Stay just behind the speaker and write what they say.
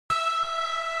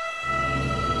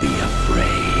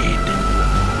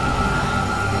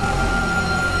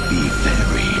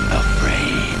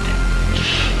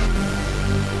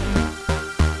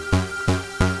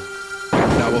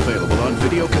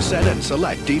video cassette and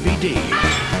select DVD.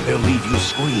 They'll leave you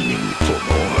screaming for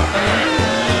more.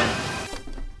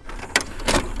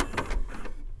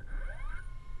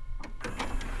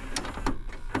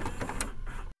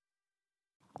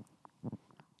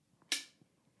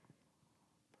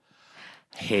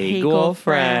 Hey,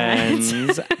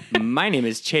 girlfriends. My name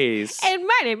is Chase. And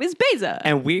my name is Beza.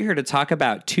 And we're here to talk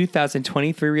about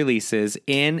 2023 releases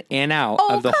in and out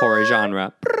of the horror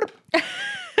genre.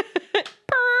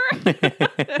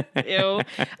 Ew.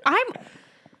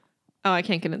 I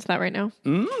can't get into that right now.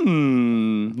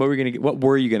 What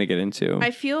were you gonna get into?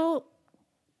 I feel.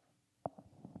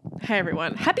 Hi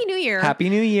everyone. Happy New Year. Happy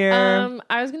New Year.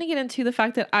 I was gonna get into the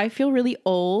fact that I feel really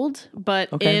old, but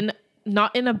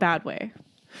not in a bad way.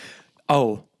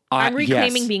 I'm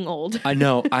reclaiming being old. I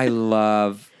know. I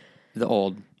love the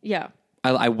old. Yeah.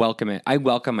 I welcome it. I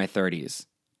welcome my 30s.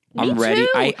 Me I'm ready.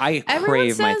 too. I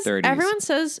crave my 30s. Everyone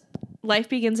says life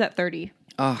begins at 30.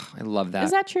 Oh, I love that.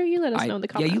 Is that true? You let us know in the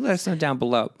comments. Yeah, you let us know down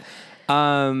below.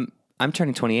 I'm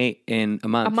turning 28 in a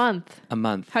month. A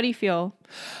month. How do you feel?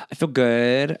 I feel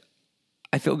good.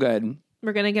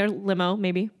 We're going to get a limo,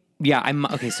 maybe. Yeah,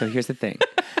 okay, so here's the thing.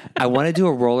 I want to do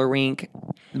a roller rink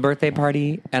birthday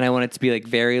party, and I want it to be like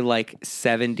very like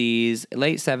 70s,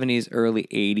 late 70s, early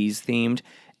 80s themed,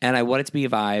 and I want it to be a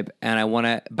vibe,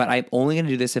 but I'm only going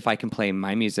to do this if I can play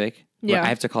my music. Yeah. I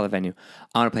have to call the venue.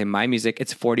 I want to play my music.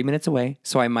 It's 40 minutes away,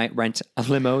 so I might rent a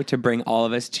limo to bring all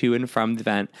of us to and from the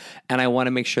event, and I want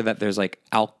to make sure that there's like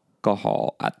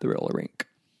alcohol at the roller rink.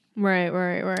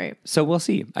 Right. So we'll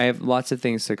see. I have lots of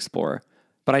things to explore.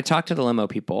 But I talked to the limo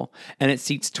people, and it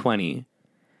seats 20.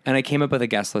 And I came up with a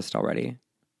guest list already.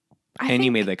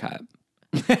 You made the cut.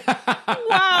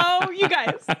 Wow, you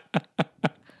guys.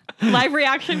 Live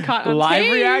reaction caught on Live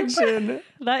tape. reaction.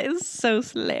 That is so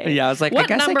slay. Yeah, I was like, what I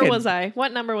guess number was I?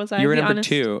 What number was I? You were Be number honest.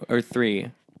 2 or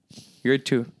 3. You're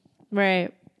 2.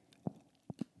 Right.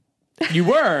 You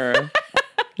were.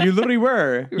 You literally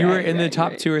were. You were in the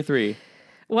top right. 2 or 3.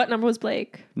 What number was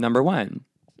Blake? Number 1.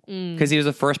 Because he was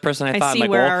the first person I thought. see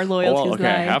where our loyalties okay, lie.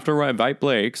 I have to invite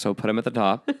Blake, so put him at the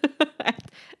top.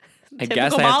 I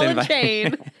guess Typical I have ball to and invite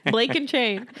chain. Blake and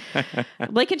Chain.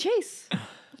 Blake and Chase. Oh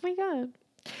my God.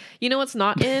 You know what's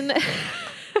not in?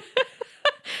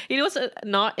 You know what's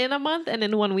not in a month and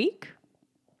in 1 week?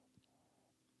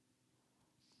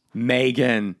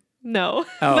 Megan. No.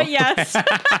 Oh. But yes.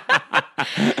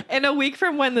 In a week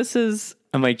from when this is.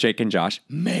 I'm like Jake and Josh.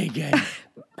 Megan.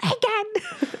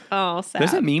 Oh, sad.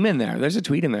 There's a meme in there. There's a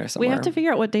tweet in there somewhere. We have to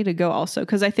figure out what day to go also,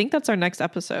 because I think that's our next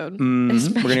episode. We're going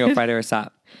to go Friday or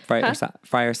Sat. Friday or Sat.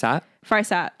 Fry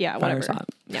Sat. Yeah, Friday or whatever. Sat.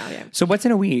 Yeah. So what's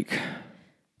in a week?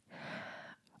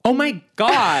 Oh my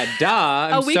God. Duh.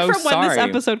 I'm A week so from when sorry. this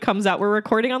episode comes out. We're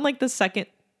recording on like the 2nd.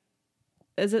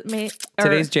 Is it May?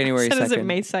 Today's January 2nd. Is it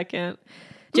May 2nd?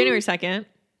 January 2nd.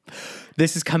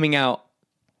 This is coming out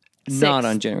not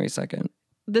on January 2nd.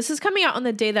 This is coming out on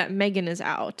the day that Megan is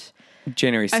out.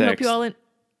 January 6th. I hope you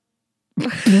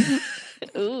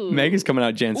all Megan's coming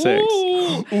out Jan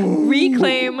 6th.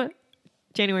 reclaim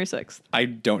January 6th. I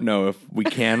don't know if we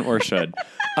can or should.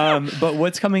 But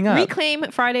what's coming up?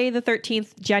 Reclaim Friday the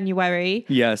 13th, January.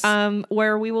 Yes.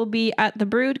 Where we will be at the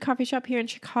Brood Coffee Shop here in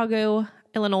Chicago,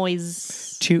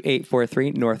 Illinois.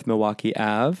 2843 North Milwaukee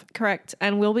Ave. Correct.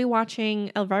 And we'll be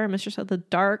watching Elvira, Mistress of the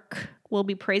Dark. We'll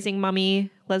be praising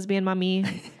Mummy, lesbian Mummy,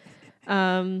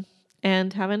 and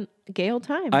having a gay old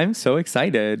time. I'm so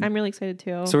excited. I'm really excited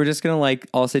too. So we're just going to like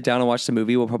all sit down and watch the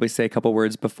movie. We'll probably say a couple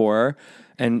words before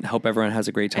and hope everyone has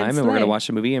a great time. And we're going to watch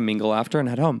the movie and mingle after and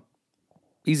head home.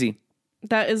 Easy.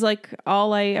 That is like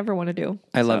all I ever want to do.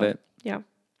 I love it. Yeah.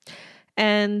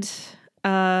 And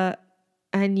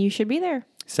you should be there.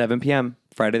 7 p.m.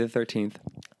 Friday the 13th.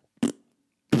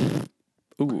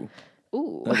 Ooh.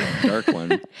 Ooh. That's a dark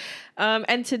one.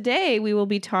 And today we will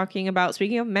be talking about,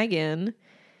 speaking of Megan,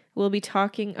 we'll be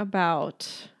talking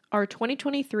about our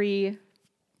 2023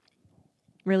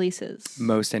 releases.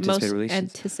 Most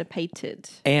anticipated.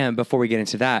 And before we get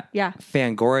into that, Yeah.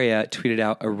 Fangoria tweeted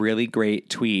out a really great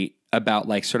tweet about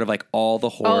like sort of like all the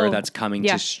horror that's coming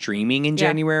to streaming in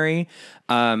January.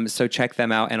 So check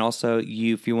them out. And also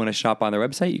if you want to shop on their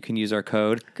website, you can use our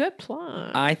code. Good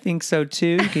plug. I think so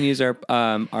too. You can use our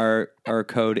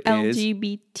code is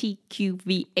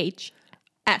LGBTQVHS.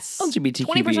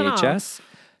 LGBTQVHS.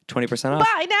 20% off.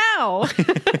 Buy now.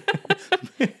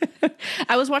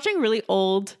 I was watching really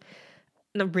old,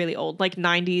 like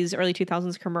 90s, early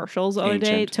 2000s commercials the other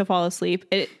day to fall asleep.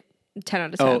 10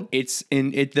 out of 10. Oh,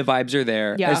 the vibes are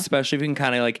there. Yeah. Especially if you can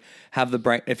kind of like have the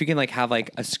bright, if you can like have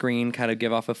like a screen kind of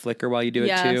give off a flicker while you do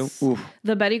it too. Oof.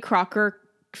 The Betty Crocker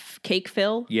cake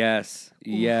fill. Yes.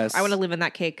 Yes. I want to live in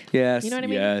that cake. Yes. You know what I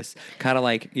mean? Yes. Kind of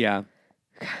like, yeah.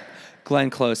 Glenn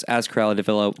Close as Cruella de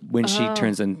Vil when she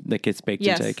turns in that gets baked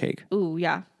into a cake. Ooh,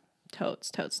 yeah.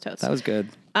 Totes. That was good.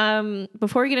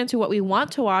 Before we get into what we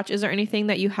want to watch, is there anything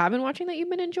that you have been watching that you've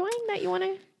been enjoying that you want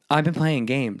to? I've been playing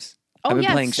games. Oh, I've been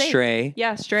yeah, playing same. Stray.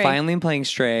 Yeah, Stray. Finally playing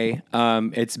Stray.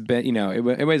 It's been,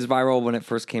 it was viral when it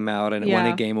first came out and it won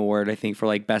a game award, I think, for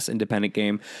like best independent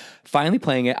game. Finally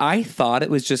playing it. I thought it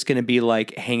was just going to be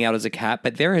like hang out as a cat,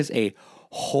 but there is a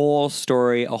whole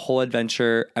story, a whole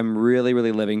adventure. I'm really,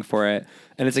 really living for it.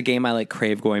 And it's a game I like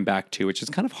crave going back to, which is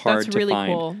kind of hard That's to really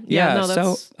find. cool. Yeah, no,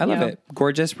 so I love yeah. it.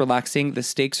 Gorgeous, relaxing. The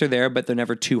stakes are there, but they're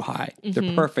never too high.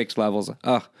 They're perfect levels.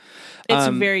 Ugh.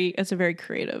 It's a very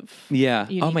creative. Yeah.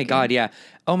 Oh my unique god. game. Yeah.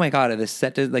 Oh my god. The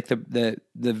set, like the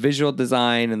visual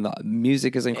design and the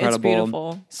music is incredible.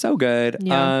 beautiful. So good.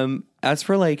 Yeah. As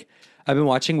for like, I've been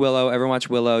watching Willow. Everyone watch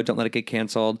Willow. Don't let it get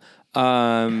canceled.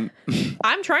 I'm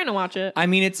trying to watch it. I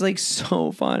mean, it's like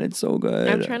so fun. It's so good.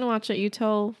 I'm trying to watch it. You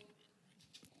tell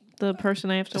the person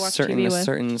I have to watch certain TV a with.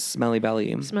 certain smelly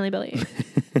belly. Smelly belly.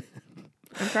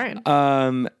 I'm trying.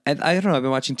 And I don't know. I've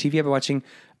been watching TV. I've been watching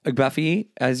Buffy,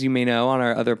 as you may know, on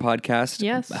our other podcast.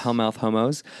 Yes. Hellmouth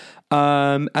Homos.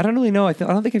 I don't really know. I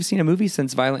don't think I've seen a movie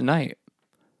since Violent Night.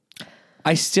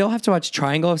 I still have to watch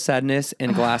Triangle of Sadness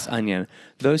and Glass Onion.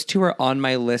 Those two are on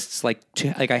my lists. I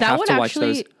have would to watch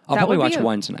actually- those. I'll that probably would be watch a-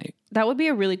 one tonight. That would be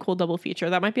a really cool double feature.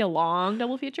 That might be a long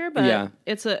double feature, but Yeah.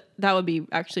 that would be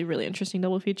actually really interesting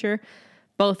double feature.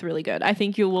 Both really good. I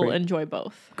think you will Great. enjoy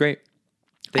both. Great.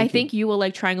 I think you will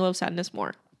like Triangle of Sadness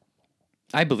more.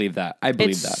 I believe that. I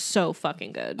believe It's that. so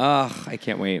fucking good. Ugh, I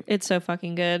can't wait. It's so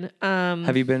fucking good.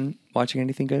 Have you been watching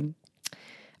anything good?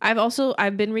 I've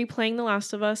been replaying The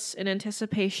Last of Us in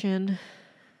anticipation.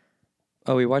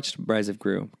 Oh, we watched Rise of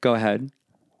Gru. Go ahead.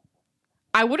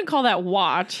 I wouldn't call that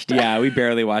watched. Yeah, we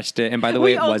barely watched it. And by the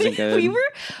way, it wasn't good. We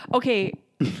were okay.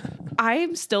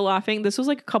 I'm still laughing. This was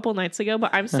like a couple nights ago,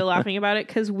 but I'm still laughing about it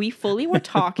because we fully were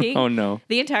talking Oh, no.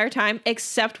 the entire time,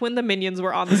 except when the minions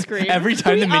were on the screen. Every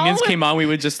time We the minions all came on, we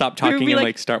would just stop talking be and like-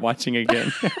 like start watching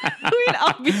again. We'd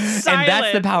all be silent. And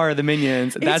that's the power of the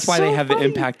minions. That's why so they have the funny.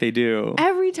 impact they do.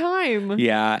 Every time.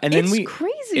 Yeah. And then It's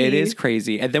crazy. It is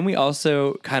crazy. And then we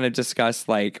also kind of discussed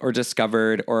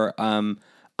discovered or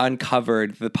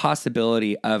uncovered the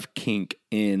possibility of kink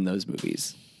in those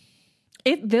movies.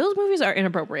 Those movies are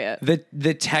inappropriate.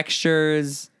 The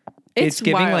textures, It's it's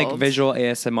giving like wild. visual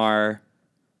ASMR.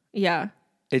 Yeah.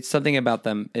 It's something about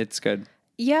them. It's good.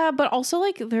 Yeah, but also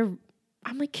like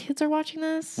I'm like, kids are watching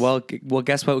this. Well,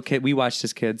 guess what kid we watched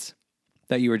as kids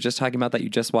that you were just talking about that you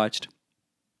just watched?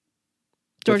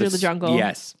 George With of the this- Jungle.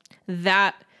 Yes.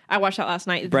 That I watched that last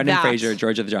night. Brendan That- Fraser,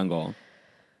 George of the Jungle.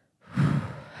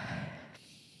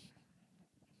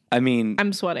 I mean,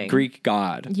 I'm sweating. Greek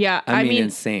god. Yeah, I I mean, mean-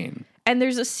 insane. And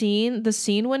there's the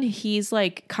scene when he's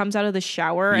like comes out of the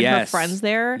shower and her Yes. friend's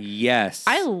there. Yes.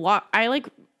 I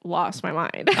lost my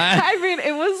mind. I mean,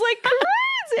 it was like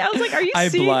crazy. I was like, "Are you I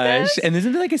seeing blush. this?" And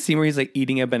isn't there like a scene where he's like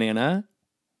eating a banana?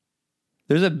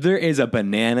 There is a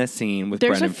banana scene with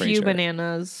There's Brendan a few Fraser.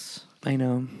 bananas. I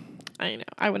know. I know.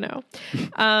 I would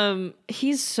know.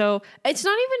 He's so. It's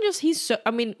not even just he's so. I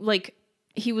mean, like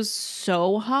he was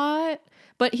so hot,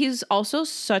 but he's also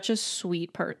such a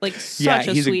sweet person. Like such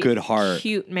a he's a sweet, good heart.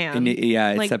 cute man. And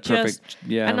it's Like, a perfect. just-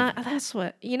 Yeah. And that's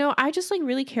what I just like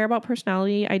really care about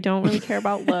personality. I don't really care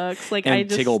about looks. Like and I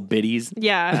just tickle bitties.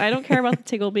 Yeah, I don't care about the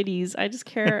tickle bitties. I just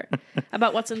care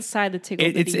about what's inside the tickle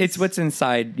bitties. It's what's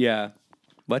inside. Yeah.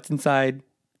 What's inside?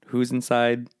 Who's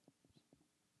inside?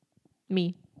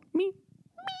 me. Me.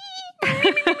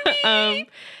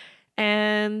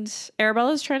 And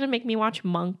Arabella's trying to make me watch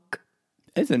Monk.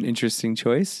 It's an interesting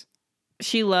choice.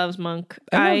 She loves Monk.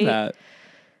 I love that.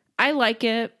 I like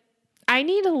it. I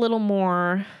need a little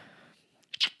more.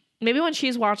 Maybe when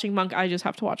she's watching Monk, I just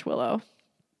have to watch Willow.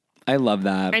 I love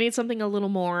that. I need something a little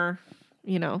more,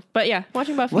 But yeah,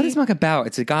 watching Buffy. What is Monk about?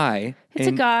 It's a guy. It's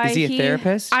a guy. Is he a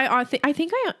therapist? I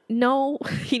think I know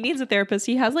he needs a therapist.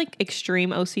 He has like extreme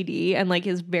OCD and like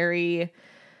is very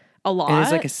a lot. and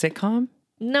it's like a sitcom?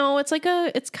 No, it's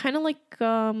kind of like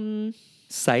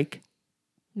Psych?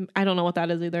 I don't know what that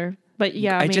is either. But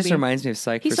yeah, It just maybe. reminds me of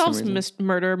Psych He for some solves reason.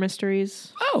 murder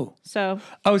mysteries. Oh, So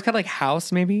it's kind of like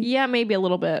House, maybe. yeah, maybe a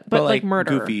little bit, but like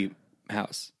murder. Goofy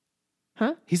House.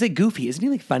 Huh? He's like goofy, isn't he?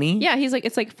 Like funny. Yeah,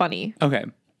 it's like funny, Okay,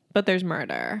 but there's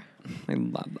murder. I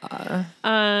love that.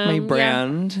 My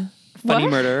brand, funny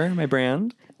What? murder. My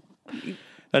brand.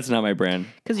 That's not my brand.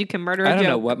 Because you can murder. I I don't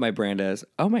know what my brand is.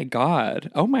 Oh my god.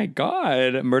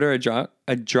 Murder a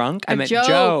drunk. I meant joke.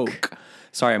 joke.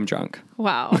 Sorry, I'm drunk.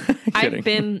 Wow. Kidding. I've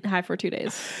been high for 2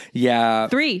 days. Yeah.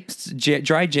 3.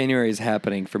 Dry January is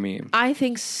happening for me. I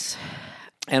think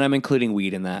And I'm including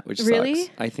weed in that, which Really?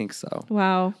 sucks. I think so.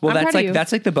 wow. Well, I'm that's proud of like you.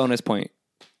 that's like the bonus point.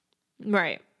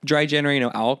 right. Dry January, no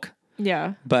alk.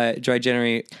 Yeah. But dry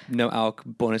January, no alk,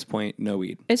 bonus point, no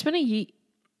weed. It's been You've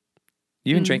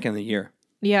been drinking the year.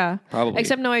 yeah. Probably.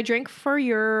 Except no, I drank for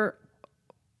your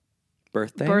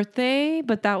birthday,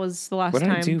 but that was the last What did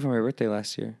time. I do for my birthday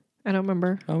last year? I don't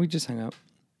remember. Oh, we just hung out.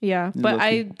 Yeah, but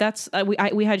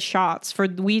Low-key. we had shots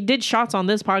we did shots on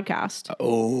this podcast.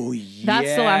 Oh, yeah.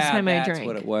 That's the last time I that's drank.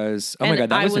 what it was. Oh, my And God.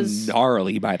 That I was was-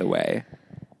 gnarly, by the way.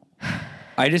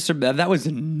 That was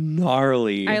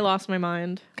gnarly. I lost my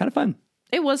mind. Kind of fun.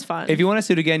 It was fun. If you want us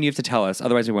to do it again, you have to tell us.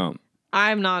 Otherwise, we won't.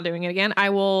 I'm not doing it again. I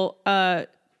will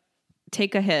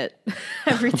take a hit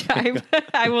every time.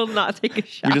 I will not take a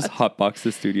shot. We just hotbox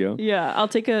the studio. Yeah, I'll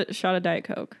take a shot of Diet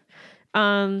Coke.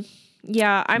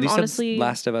 Yeah, I'm You said honestly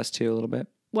Last of Us 2 a little bit.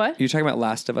 what? You were talking about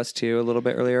Last of Us 2 a little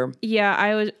bit earlier.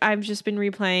 Yeah, I've just been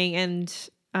replaying, and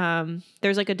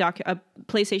there's like a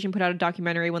PlayStation put out a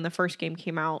documentary when the first game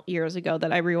came out years ago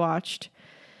that I rewatched,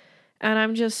 and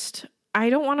I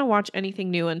don't want to watch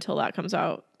anything new until that comes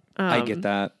out. I get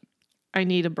that. I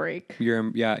need a break. You're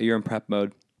in prep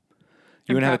mode.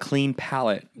 You want to have a clean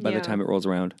palate by the Yeah. time it rolls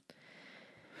around.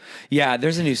 Yeah,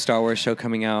 there's a new Star Wars show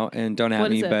coming out, and don't at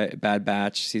What me, is it? but Bad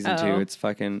Batch season 2. Oh. It's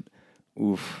fucking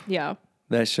oof. Yeah.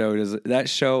 That show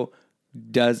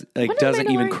doesn't even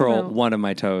Mandalorian curl come out? one of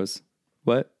my toes.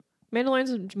 What?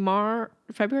 Mandalorian's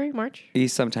February, March.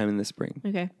 He's sometime in the spring.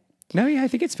 Okay. No, yeah, I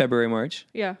think it's February, March.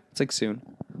 Yeah. It's like soon.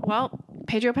 Well,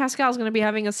 Pedro Pascal's going to be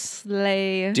having a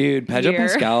sleigh. Dude, Pedro year.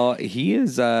 Pascal, he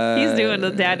is He's doing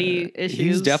the daddy issues.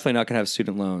 He's definitely not going to have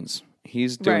student loans.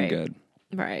 He's doing Right. good.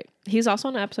 Right. He's also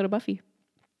on an episode of Buffy.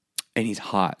 And he's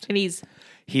hot. And he's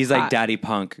He's like hot. Daddy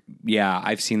Punk. Yeah,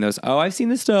 I've seen those. Oh, I've seen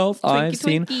the stills. I've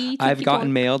Twinkie, I've gotten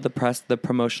twonk. mailed the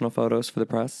promotional photos for the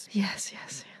press yes.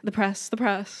 The press. The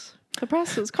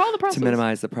presses. Call the presses. to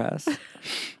minimize the press.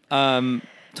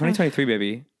 2023,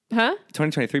 baby. Huh?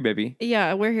 2023, baby.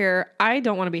 Yeah, we're here. I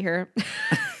don't want to be here.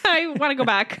 I want to go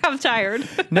back. I'm tired.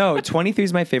 No, 23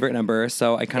 is my favorite number.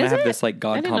 So I kind of Is have it? this like I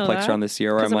God didn't know complex that. around this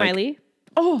year where I'm 'Cause of like Miley.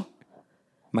 Oh,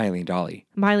 Miley and Dolly.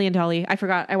 Miley and Dolly. I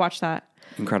forgot. I watched that.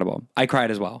 Incredible. I cried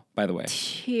as well, by the way.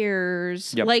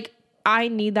 Tears. Yep. Like, I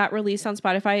need that release on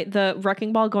Spotify. The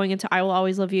Wrecking Ball going into I Will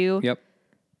Always Love You. Yep.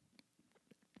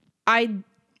 I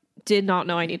did not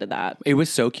know I needed that. It was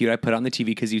so cute. I put it on the TV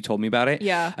because you told me about it.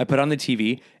 Yeah. I put it on the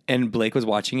TV and Blake was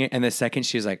watching it. And the second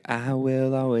she was like, I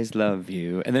will always love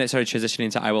you. And then it started transitioning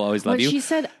into I will always love When you. she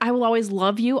said, I will always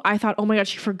love you, I thought, oh my God,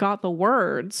 she forgot the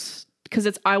words because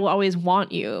it's I will always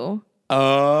want you.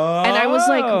 Oh. And I was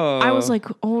like,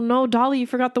 oh no, Dolly, you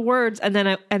forgot the words. And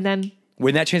then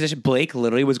when that transition, Blake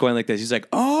literally was going like this. He's like,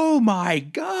 oh my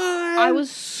God. I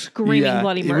was screaming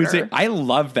bloody murder. I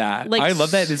love that. Like, I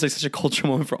love that. It's like such a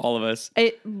cultural moment for all of us.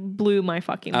 It blew my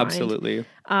fucking mind. Absolutely.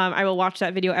 I will watch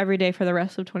that video every day for the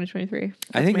rest of 2023.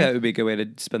 I think that would be a good way to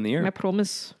spend the year. I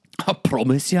promise. I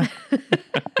promise you.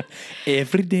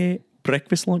 Every day,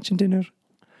 breakfast, lunch, and dinner.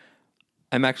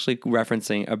 I'm actually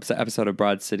referencing an episode of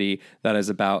Broad City that is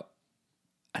about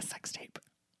a sex tape.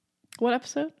 What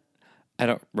episode? I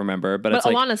don't remember, but But it's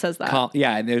like Alana says that.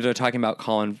 yeah, and they're talking about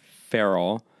Colin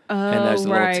Farrell, and there's a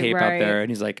right, little tape out right. there, and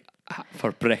he's like,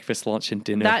 for breakfast, lunch, and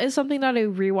dinner. That is something that I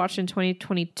rewatched in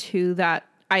 2022 that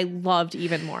I loved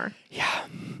even more.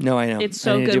 No, I know. It's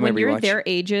I so need to do good my when you're rewatch. their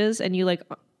ages and you like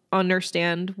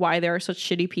understand why there are such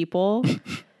shitty people.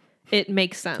 It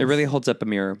makes sense. It really holds up a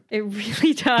mirror. It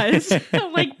really does.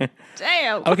 I'm like,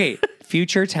 damn. Okay,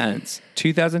 future tense,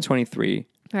 2023.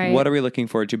 Right. What are we looking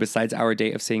forward to besides our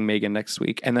date of seeing Megan next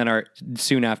week, and then our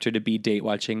soon after to be date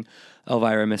watching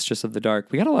Elvira, Mistress of the Dark?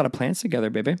 We got a lot of plans together,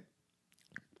 baby.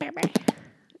 Go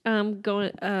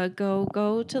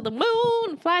to the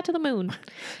moon. Fly to the moon.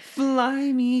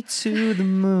 Fly me to the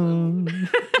moon.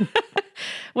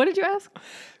 What did you ask?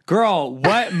 Girl,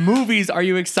 what movies are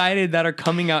you excited that are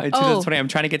coming out in 2020? I'm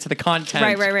trying to get to the content.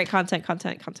 Right. Content.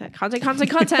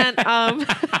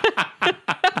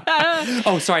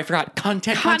 Oh, sorry, I forgot.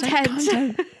 Content.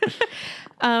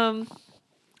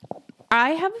 I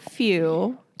have a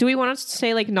few. Do we want to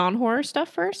say like non-horror stuff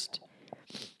first?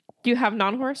 Do you have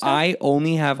non-horror stuff? I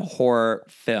only have horror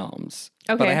films,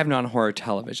 but I Okay. have non-horror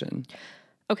television.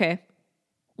 Okay.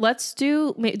 Let's do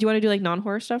you want to do like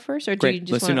non-horror stuff first? Or do you Great.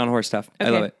 just Let's do wanna- non-horror stuff. I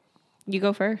Okay. love it. You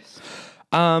go first.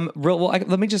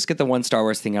 Let me just get the one Star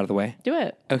Wars thing out of the way. Do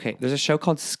it. Okay, there's a show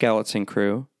called Skeleton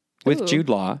Crew with Ooh. Jude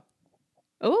Law,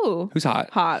 Ooh. who's hot.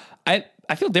 Hot. I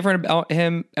I feel different about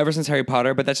him ever since Harry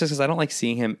Potter, but that's just because I don't like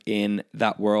seeing him in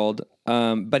that world.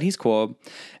 But he's cool.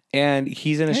 And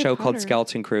he's in a Harry show called Potter.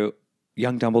 Skeleton Crew.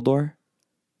 Young Dumbledore?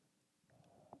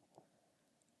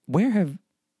 Where have...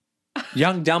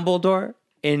 Young Dumbledore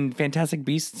in Fantastic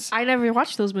Beasts? I never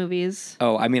watched those movies.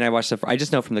 Oh, I mean, I watched I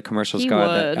just know from the commercials, He God,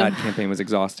 would. that ad campaign was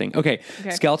exhausting. Okay,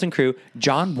 Skeleton Crew.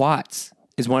 John Watts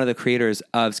is one of the creators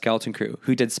of Skeleton Crew,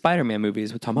 who did Spider-Man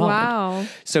movies with Tom Holland. Wow.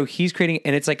 So he's creating,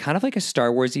 and it's like kind of like a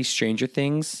Star Wars-y Stranger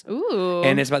Things. Ooh.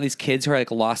 And it's about these kids who are like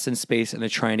lost in space and they're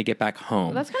trying to get back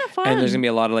home. That's kind of fun. And there's gonna be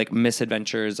a lot of like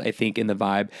misadventures, I think, in the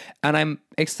vibe. And I'm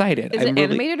excited. Is it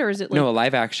animated or is it like... No, a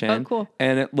live action. Oh, cool.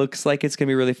 And it looks like it's gonna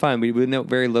be really fun. We know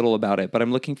very little about it, but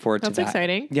I'm looking forward to that. That's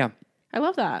exciting. Yeah. I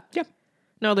love that. Yeah.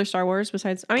 No other Star Wars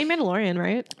besides... I mean, Mandalorian,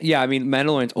 right? Yeah, I mean,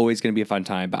 Mandalorian's always going to be a fun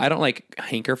time, but I don't like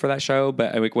hanker for that show.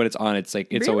 But like when it's on, it's like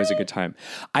it's always a Really? good time.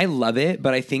 I love it,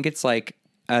 but I think it's like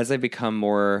as I become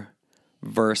more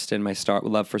versed in my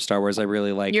love for Star Wars, I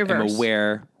really like. You're I'm versed.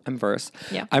 aware. I'm versed.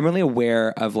 Yeah. I'm really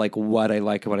aware of like what I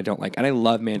like and what I don't like, and I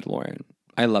love Mandalorian.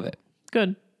 I love it,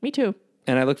 Good. Me too.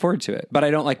 and I look forward to it. But I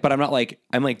don't like. But I'm not like.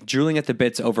 I'm like drooling at the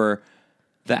bits over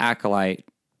the Acolyte,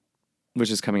 which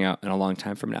is coming out in a long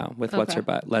time from now with what's Okay. her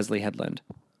butt, Leslie Headland.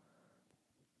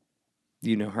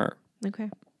 You know her. Okay.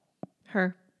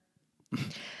 Her.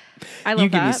 I love You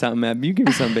give me that. something, Eb. You give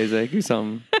me something basic. Give me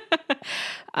something.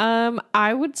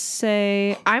 I would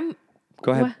say I'm...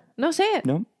 Go ahead. What? No, say it.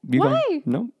 No. You Why? Go.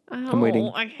 No. I'm Oh, waiting.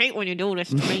 I hate when you do this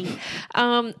to me.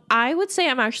 I would say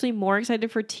I'm actually more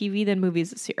excited for TV than movies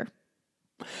this year.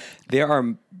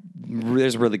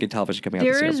 There's really good television coming out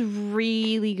There this is year.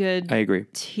 really good I agree.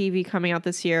 TV coming out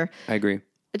this year. I agree.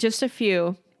 Just a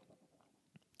few.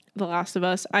 The Last of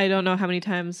Us. I don't know how many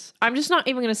times. I'm just not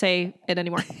even going to say it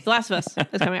anymore. The Last of Us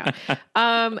is coming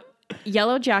out.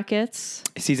 Yellow Jackets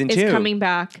Season is 2 coming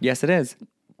back. Yes, it is.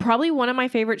 Probably one of my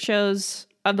favorite shows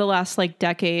of the last like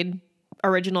decade,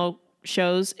 original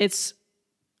shows.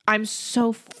 I'm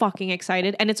so fucking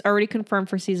excited, and it's already confirmed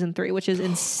for season 3, which is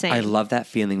insane. I love that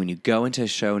feeling when you go into a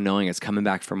show knowing it's coming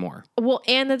back for more. Well,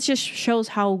 and that just shows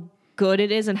how good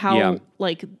it is and how Yeah.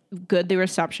 like good the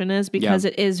reception is, because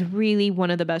it is really one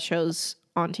of the best shows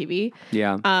on TV.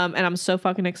 Yeah. And I'm so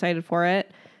fucking excited for it.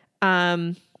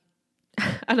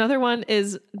 Another one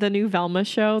is the new Velma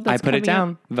show. I That's put it coming out.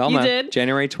 down. Velma. You did?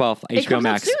 January 12th. It HBO comes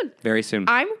out Max. soon. Very soon.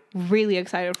 I'm really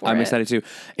excited for it. I'm excited too.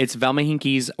 It's Velma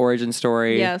Hinkey's origin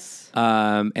story. Yes.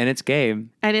 And it's gay. And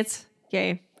it's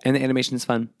gay. And the animation is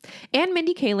fun. And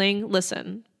Mindy Kaling,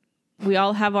 listen, we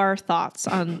all have our thoughts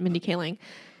on Mindy Kaling.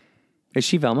 Is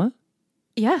she Velma?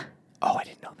 Yeah. Oh, I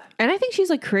didn't know that. And I think she's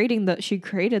like created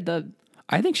the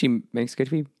I think she makes good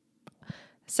TV.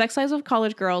 Sex Lives of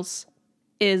College Girls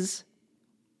is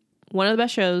one of the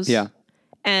best shows. Yeah.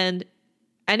 And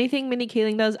anything Mindy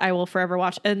Kaling does, I will forever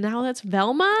watch. And now that's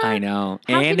Velma. I know.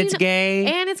 How And can you it's not- gay.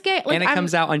 And it's gay. Like, And it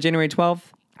comes out on January 12th.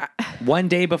 One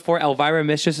day before Elvira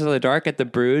Mistress of the Dark at the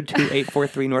Brood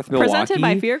 2843 North Milwaukee. presented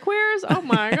by Fear Queers. Oh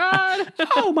my God.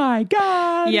 Oh my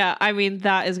God. Yeah. I mean,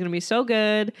 that is going to be so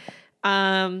good.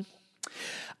 So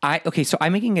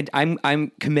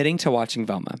I'm committing to watching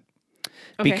Velma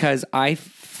Okay. because I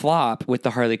flop with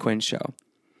the Harley Quinn show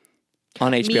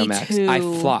on HBO Me Max. too. I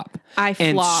flop. I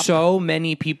And flop. so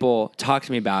many people talk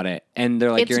to me about it and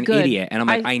they're like, It's you're an good. idiot. And I'm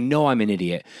like, I know I'm an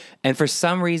idiot. And for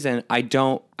some reason, I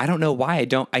don't know why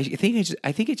I think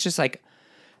it's just like,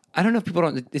 I don't know if people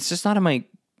don't, it's just not on my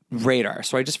radar.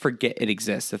 So I just forget it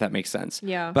exists, if that makes sense.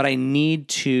 Yeah. But I need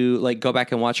to like go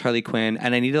back and watch Harley Quinn,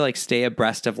 and I need to like stay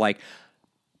abreast of like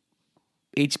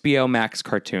HBO Max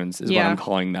cartoons is what Yeah. I'm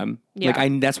calling them. Yeah.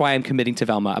 Like that's why I'm committing to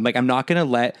Velma. I'm like, I'm not going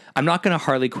to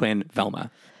Harley Quinn Velma.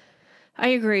 I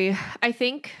agree. I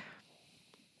think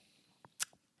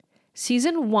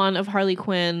season 1 of Harley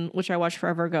Quinn, which I watched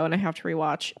forever ago and I have to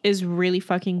rewatch, is really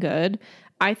fucking good.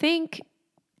 I think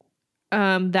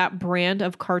that brand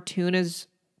of cartoon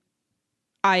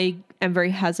I am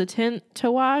very hesitant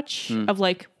to watch of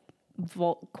like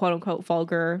quote unquote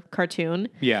vulgar cartoon.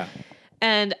 Yeah.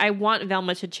 And I want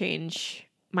Velma to change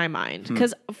my mind.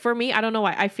 Because for me, I don't know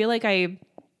why. I feel like I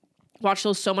watched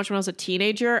those so much when I was a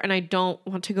teenager and I don't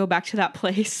want to go back to that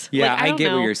place. Yeah, Like, I don't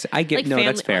get what know. you're saying. I get, Like no,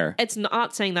 that's family- fair. It's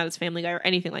not saying that it's Family Guy or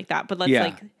anything like that, but let's Yeah.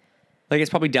 like, Like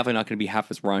it's probably definitely not going to be half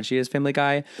as raunchy as Family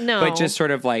Guy. No. But just sort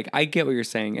of like, I get what you're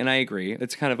saying. And I agree.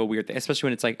 It's kind of a weird thing, especially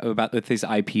when it's like about with these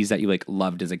IPs that you like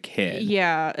loved as a kid.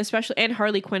 yeah, especially, and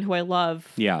Harley Quinn, who I love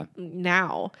Yeah.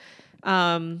 now.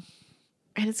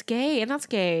 And it's gay, and that's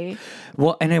gay.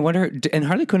 Well, and I wonder, and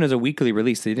Harley Quinn is a weekly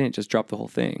release. They didn't just drop the whole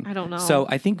thing. I don't know. So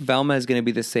I think Velma is going to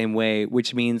be the same way,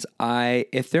 which means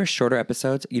if they're shorter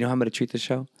episodes, you know how I'm going to treat the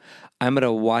show? I'm going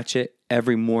to watch it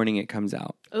every morning it comes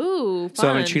out. Ooh, fun. So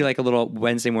I'm going to treat it like a little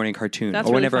Wednesday morning cartoon That's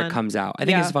or really whenever fun. it comes out. I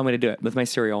think it's a fun way to do it with my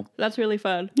cereal. That's really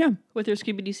fun. Yeah. With your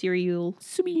Scooby-Doo cereal.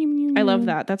 I love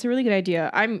that. That's a really good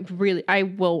idea. I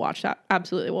will watch that.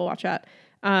 Absolutely will watch that.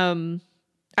 I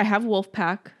have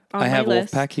Wolfpack on my I have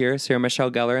list. Wolfpack here, Sarah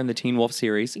Michelle Gellar and the Teen Wolf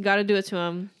series. You got to do it to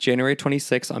him. January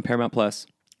 26th on Paramount Plus.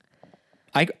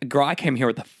 I came here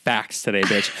with the facts today,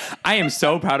 bitch. I am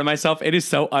so proud of myself. It is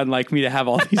so unlike me to have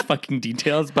all these fucking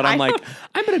details, but I'm going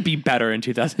to be better in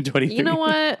 2023. You know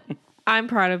what? I'm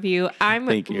proud of you.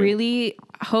 Thank you. Really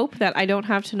hope that I don't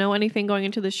have to know anything going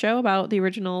into the show about the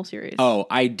original series. Oh,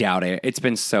 I doubt it. It's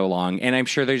been so long. And I'm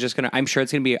sure it's going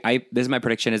to be, this is my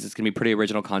prediction, is it's going to be pretty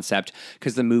original concept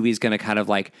because the movie's going to kind of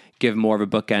like give more of a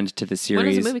bookend to the series.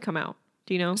 When does the movie come out?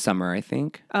 Do you know? Summer, I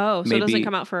think. Oh, so it doesn't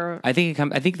come out for... I think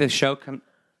the show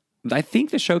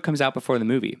comes out before the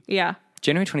movie. Yeah.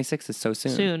 January 26th is so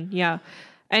soon. Soon, yeah.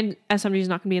 And SMG's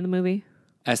not going to be in the movie?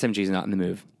 SMG's not in the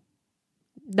move.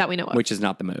 That we know of. Which is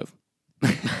not the move.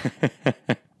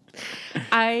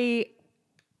 I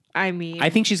mean... I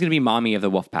think she's going to be mommy of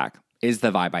the Wolfpack, is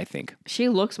the vibe, I think. She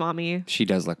looks mommy. She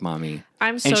does look mommy.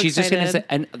 I'm so And she's excited. just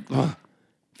going to say... And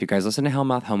if you guys listen to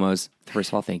Hellmouth Homos, first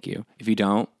of all, thank you. If you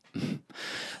don't...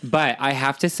 But I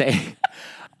have to say...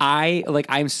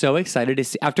 I'm so excited to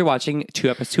see, after watching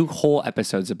two whole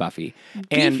episodes of Buffy.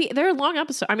 And Beefy, they're long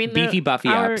episodes. I mean, Beefy Buffy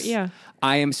eps. Yeah.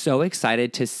 I am so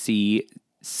excited to see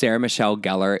Sarah Michelle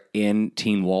Gellar in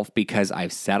Teen Wolf because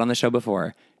I've said on the show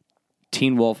before,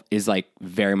 Teen Wolf is like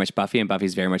very much Buffy and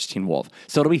Buffy's very much Teen Wolf.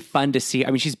 So it'll be fun to see.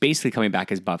 I mean, she's basically coming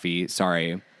back as Buffy.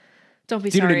 Sorry. Don't be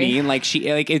Do you know sorry. what I mean?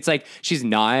 Like it's like she's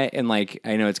not, and like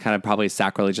I know it's kind of probably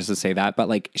sacrilegious to say that, but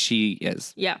like she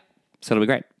is. Yeah. So it'll be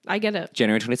great. I get it.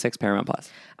 January 26th, Paramount Plus.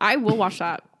 I will watch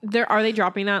that. Are they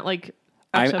dropping that like...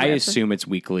 I episode by episode? assume it's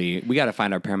weekly. We got to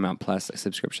find our Paramount Plus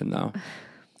subscription though.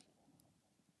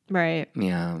 Right.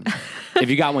 Yeah. If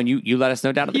you got one, you let us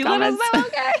know down in the comments. Let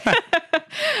us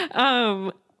know,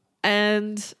 okay?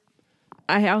 And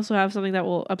I also have something that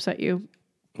will upset you.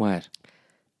 What?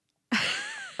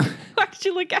 Why'd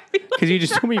you look at me? Because you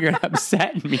just told me you're going to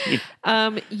upset me.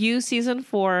 You season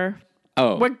 4.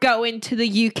 Oh. We're going to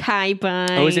the UK,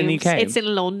 babes. Oh, it's in the UK? It's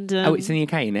in London. Oh, it's in the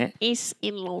UK, isn't it? It's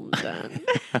in London.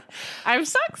 I'm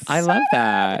so excited. I love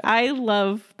that. I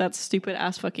love that stupid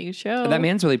ass fucking show. That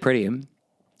man's really pretty.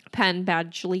 Penn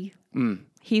Badgley. Mm.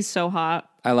 He's so hot.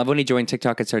 I love when he joined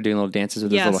TikTok and started doing little dances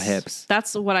with his little hips.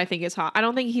 That's what I think is hot. I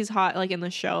don't think he's hot like in the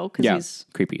show because he's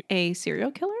creepy. a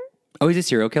serial killer. Oh, he's a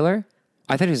serial killer?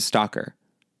 I thought he was a stalker.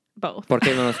 Both. ¿Por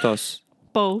qué no los dos?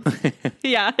 Both.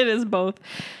 Yeah, it is both.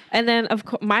 And then of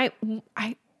course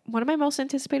one of my most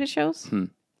anticipated shows,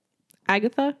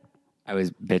 Agatha.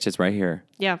 It's right here.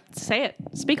 Yeah, say it.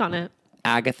 Speak on it.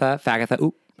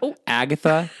 Fagatha.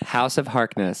 Agatha, House of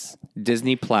Harkness,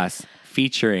 Disney Plus,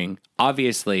 featuring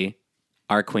obviously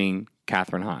our queen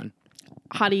Catherine Hahn.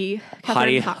 Hottie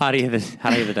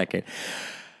Hottie of the decade.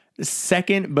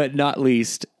 Second but not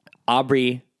least,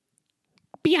 Aubrey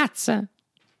Plaza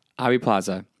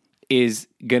is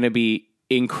going to be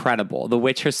incredible. The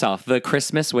witch herself, the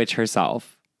Christmas witch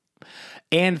herself.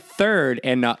 And third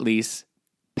and not least,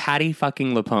 Patty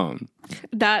fucking LuPone.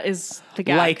 That is the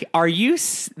guy. Like,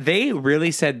 they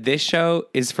really said this show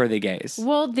is for the gays.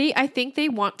 Well, I think they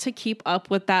want to keep up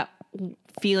with that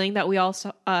feeling that we all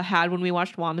had when we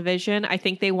watched WandaVision. I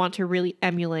think they want to really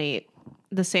emulate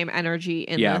the same energy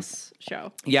in this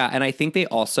show. Yeah, and I think they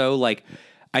also,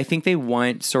 I think they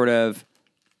kind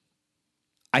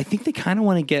of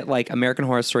want to get like American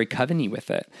Horror Story Coven-y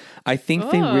with it. I think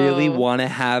they really want to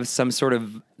have some sort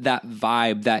of that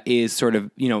vibe that is sort of,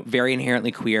 very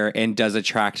inherently queer and does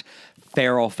attract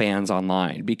feral fans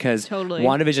online because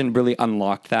WandaVision really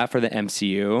unlocked that for the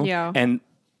MCU. Yeah. And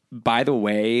by the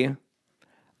way,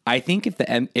 I think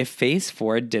if Phase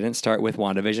 4 didn't start with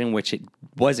WandaVision, which it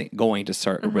wasn't going to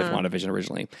start with WandaVision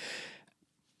originally,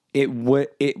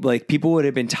 people would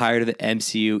have been tired of the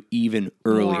MCU even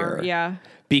earlier. More, yeah.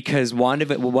 Because what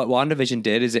WandaVision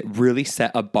did is it really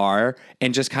set a bar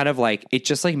and just kind of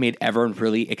made everyone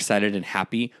really excited and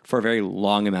happy for a very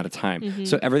long amount of time. Mm-hmm.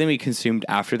 So everything we consumed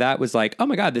after that was like, oh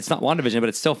my God, it's not WandaVision, but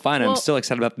it's still fun. I'm still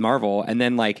excited about Marvel. And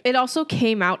then it also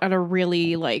came out at a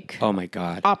really oh my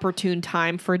God, opportune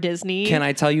time for Disney. Can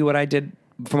I tell you what I did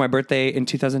for my birthday in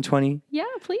 2020? Yeah,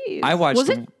 please. I watched. Was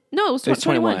it? No, it was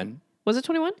 21. Was it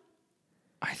 21?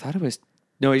 I thought it was.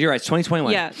 No, you're right. It's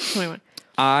 2021. Yeah, 21.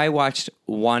 I watched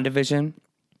WandaVision,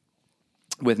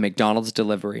 with McDonald's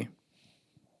delivery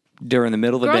during the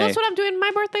middle of the Girl, day. that's what I'm doing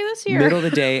my birthday this year. Middle of the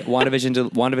day,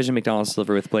 WandaVision McDonald's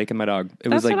delivery with Blake and my dog. It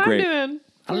was That's like what great. I'm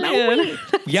doing.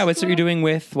 Yeah, what's what you're doing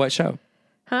with what show?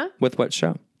 Huh? With what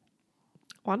show?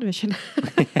 WandaVision.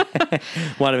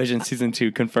 WandaVision season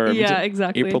 2 confirmed. Yeah,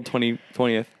 exactly. April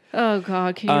 20th. Oh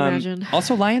God, can you imagine?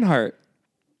 Also, Lionheart.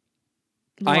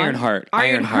 Ironheart.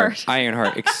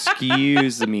 Ironheart.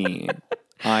 Excuse me.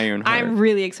 Ironheart. I'm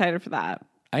really excited for that.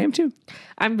 I am too.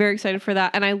 I'm very excited for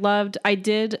that. And I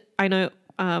know,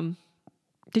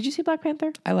 did you see Black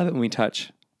Panther? I love it when we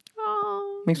touch.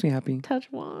 Oh, Makes me happy.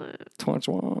 touch one. Touch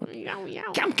one. Yow,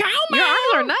 yow. Come, come, Your arms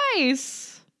are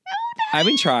nice. I've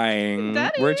been trying.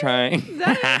 Daddy. We're trying.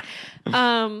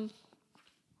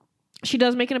 She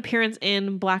does make an appearance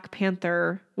in Black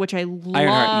Panther, which I love.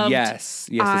 Ironheart. Yes.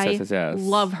 Yes. I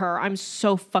love her. I'm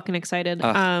so fucking excited.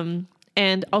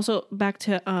 And also back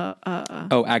to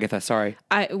Oh, Agatha. Sorry.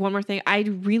 one more thing. I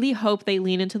really hope they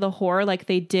lean into the horror like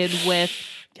they did with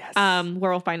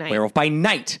Werewolf by Night. Werewolf by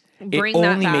Night. Bring it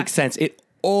that only back. makes sense. It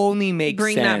only makes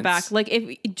Bring sense. that back. Like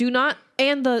if do not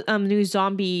and the new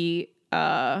zombie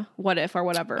what if or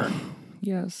whatever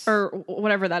Yes. or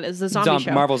whatever that is the zombie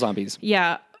show. Marvel Zombies.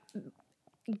 Yeah.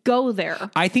 Go there.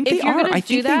 I think If they you're are. gonna I do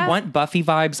think they that- want Buffy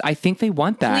vibes. I think they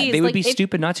want that. Please, they would like, be if-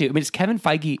 stupid not to. I mean, it's Kevin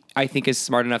Feige, I think, is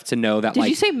smart enough to know that, Did like,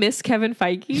 you say Miss Kevin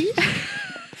Feige?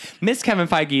 Miss Kevin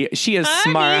Feige, she is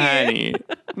smart, honey.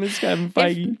 Miss Kevin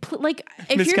Feige.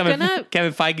 if Miss you're Kevin, gonna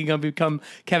Kevin Feige gonna become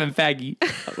Kevin Feige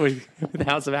with the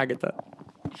House of Agatha.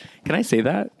 Can I say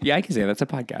that? Yeah, I can say that. That's a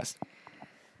podcast.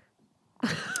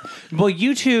 Well,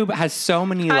 YouTube has so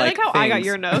many I like like how I got things.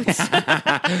 your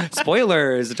notes.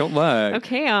 Spoilers. Don't look.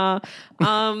 Okay.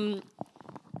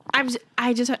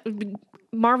 I just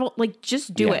Marvel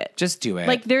just do Yeah, it. Just do it.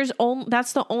 Like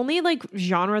that's the only like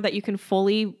genre that you can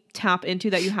fully tap into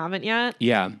that you haven't yet.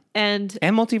 yeah. And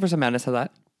And Multiverse of Madness has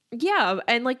that. yeah,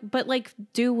 and but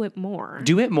do it more.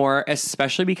 Do it more,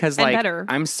 especially because And like better.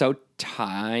 I'm so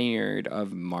tired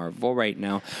of Marvel right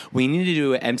now. We need to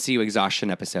do an MCU exhaustion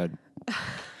episode.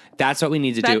 That's what we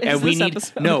need to do. That is And we this need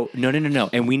episode. no.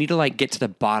 And we need to like get to the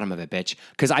bottom of it, bitch.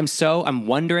 Because I'm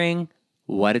wondering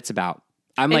what it's about.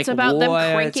 I'm It's like, about them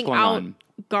what's cranking going out on?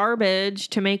 garbage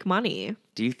to make money.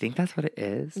 Do you think that's what it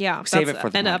is? Yeah, Save that's it for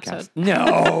the an podcast. episode.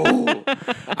 No.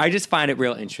 I just find it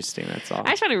real interesting. That's all.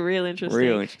 I find it real interesting.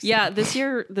 Real interesting. Yeah,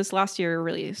 this last year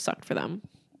really sucked for them.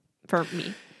 For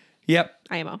me, Yep.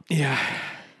 IMO. Yeah.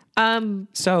 Um,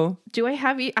 So do I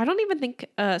have? I don't even think.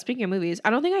 Speaking of movies, I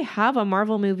don't think I have a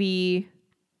Marvel movie.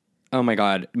 oh my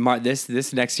God,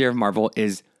 this next year of Marvel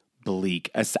is bleak.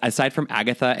 Aside from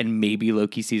Agatha and maybe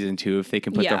Loki season 2, if they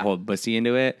can put their Yeah. whole pussy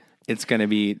into it, it's gonna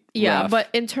be Yeah, rough. but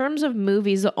in terms of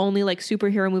movies, the only like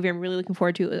superhero movie I'm really looking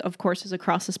forward to, of course, is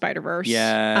Across the Spider-Verse.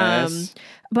 Yes.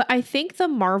 But I think the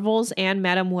Marvels and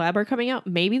Madam Web are coming out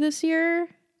maybe this year,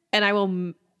 and I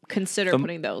will consider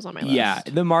putting those on my list. yeah,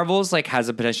 the Marvels like has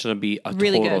the potential to be a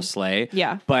Really total good. slay.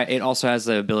 Yeah. but it also has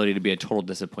the ability to be a total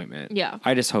disappointment. Yeah.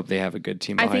 I just hope they have a good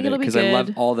team I behind think it it'll be because I love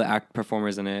good. all the act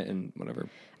performers in it and whatever.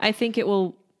 I think it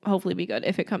will hopefully be good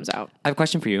if it comes out. I have a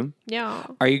question for you. Yeah.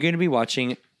 Are you going to be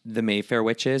watching The Mayfair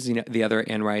Witches? You know, the other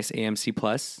Anne Rice AMC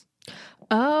Plus,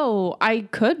 Oh, I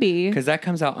could be. because that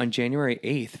comes out on January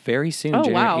 8th, very soon. Oh,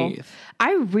 January wow. 8th.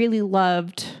 I really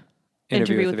loved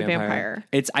Interview with the Vampire.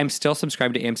 I'm still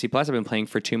subscribed to AMC Plus. I've been playing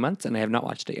for 2 months and I have not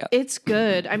watched it yet. It's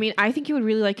good. I mean, I think you would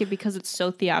really like it because it's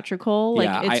so theatrical. Like,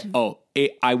 yeah,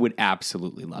 it's I would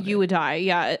absolutely love you it. would die.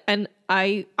 Yeah. And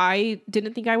I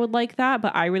didn't think I would like that,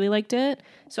 but I really liked it.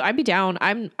 So I'd be down.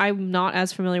 I'm not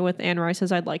as familiar with Anne Rice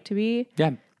as I'd like to be.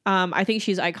 Yeah. I think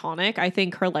she's iconic. I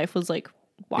think her life was like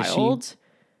wild.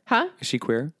 Huh? Is she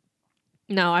queer?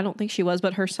 No, I don't think she was,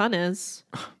 but her son is.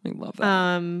 I love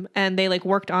that. And they like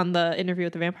worked on the Interview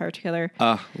with the Vampire together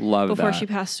Love before that. she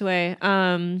passed away.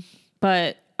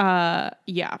 But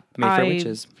yeah. Mayfair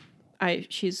Witches.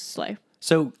 She's slay.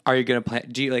 So are you going to play?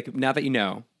 Do you like, now that you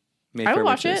know Mayfair I would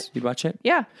watch Witches, it. you'd watch it?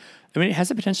 Yeah. I mean, it has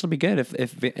the potential to be good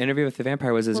if Interview with the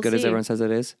Vampire was as We'll good as see. everyone says it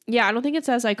is. Yeah, I don't think it's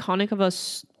as iconic of a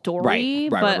story,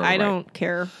 but I don't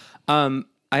care.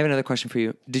 I have another question for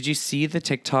you. Did you see the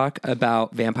TikTok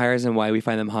about vampires and why we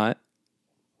find them hot?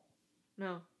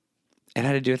 No. It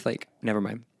had to do with like, never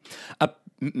mind.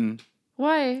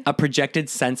 Why? A projected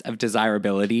sense of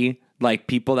desirability. Like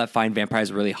people that find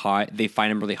vampires really hot, they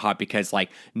find them really hot because like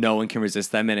no one can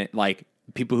resist them, and it like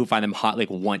people who find them hot like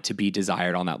want to be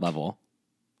desired on that level,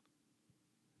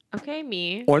 Okay,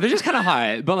 me. or they're just kind of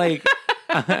hot, but like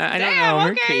I don't know,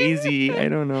 we're okay. crazy. I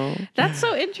don't know. That's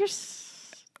so interesting.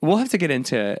 We'll have to get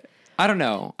into it. I don't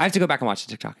know. I have to go back and watch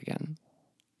the TikTok again.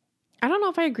 I don't know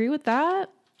if I agree with that.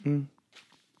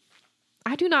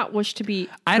 I do not wish to be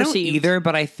I don't perceived. either,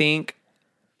 but I think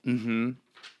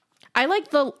I like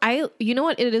you know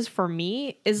what it is for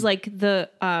me is like the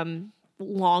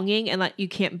longing and that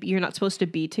you're not supposed to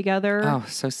be together. oh,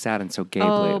 so sad and so gay.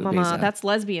 Oh, Beza. mama, that's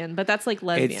lesbian, but that's like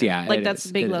lesbian. yeah, like it that's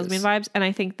is. big It lesbian is. vibes, and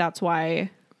I think that's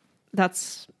why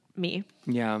that's me.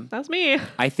 yeah. That's me.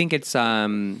 I think it's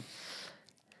You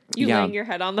Yeah. laying your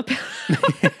head on the pillow.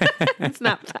 It's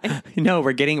not time. no,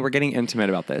 we're getting intimate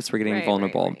about this. We're getting Right,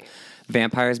 vulnerable. right.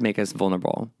 Vampires make us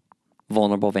vulnerable.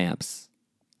 Vulnerable vamps.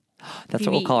 That's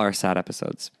what we'll VV. call our sad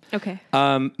episodes. Okay.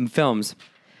 Films.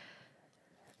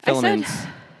 I Filaments.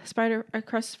 said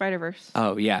Across the Spider-Verse.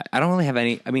 Oh yeah, I don't really have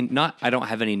any. I mean, I don't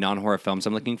have any non-horror films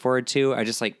I'm looking forward to. I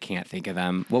just like can't think of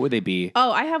them. What would they be?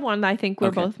 Oh, I have one that I think we're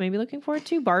Okay. both maybe looking forward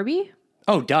to. Barbie.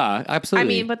 Oh, duh, I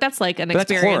absolutely. mean, but that's like an But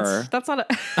that's experience. horror. That's not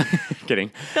a. kidding.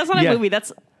 That's not Yeah. a movie.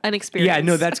 That's an experience. Yeah,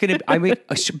 no, that's gonna. I mean,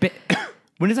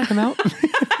 when does that come out?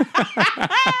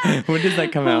 When does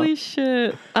that come out? Holy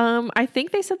shit. I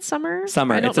think they said summer.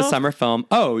 Summer. I don't It's a know if- summer film.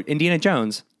 Oh, Indiana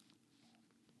Jones.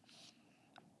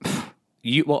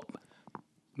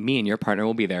 Me and your partner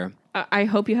will be there. I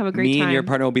hope you have a great Me time. and your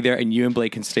partner will be there, and you and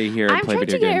Blake can stay here and I'm play trying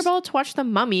video to get games. Arabella to watch The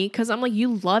Mummy because I'm like,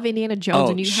 you love Indiana Jones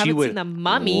and you she haven't would seen The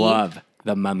Mummy. love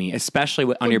The Mummy, especially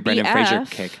on With your Brendan Fraser BF.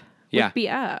 kick. With Yeah,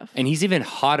 BF. and he's even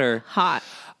hotter. Hot.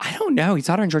 I don't know. He's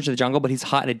hotter in George of the Jungle, but he's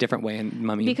hot in a different way in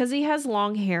Mummy. Because he has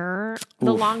long hair.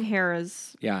 The Oof. long hair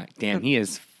is. yeah, damn, he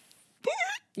is.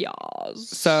 Yas.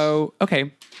 So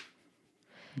okay,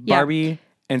 Yeah. Barbie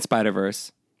and Spider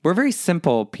Verse. We're very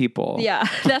simple people. Yeah,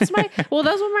 that's my. Well,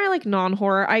 those were my like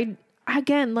non-horror. I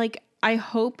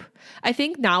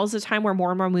think now is the time where more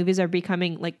and more movies are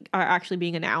actually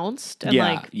being announced and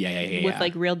Yeah. like Yeah. with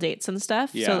like real dates and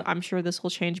stuff. Yeah. So I'm sure this will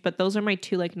change. But those are my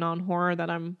two like non-horror that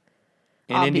I'm.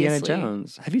 And Indiana obviously-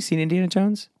 Jones. Have you seen Indiana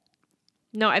Jones?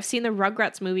 No, I've seen the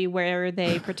Rugrats movie where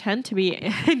they pretend to be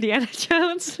Indiana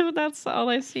Jones. That's all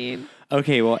I've seen.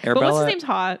 Okay, well, But what's his Arabella. name's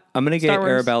hot? I'm gonna get Star Wars.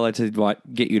 Arabella to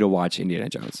get you to watch Indiana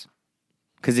Jones.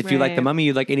 Because if you like Right. The Mummy,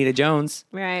 you like Indiana Jones.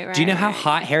 Right. Do you know how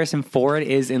hot Harrison Ford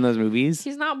is in those movies?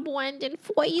 He's not Brendan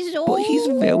Fraser. But he's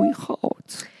very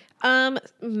hot.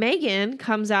 Megan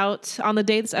comes out on the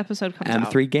day this episode comes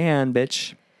out. M3 Gan,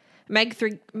 bitch.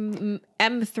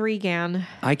 M3 Gan.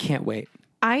 I can't wait.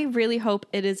 I really hope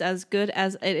it is as good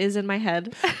as it is in my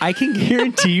head. I can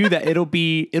guarantee you that it'll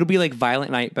be like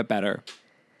Violent Night, but better.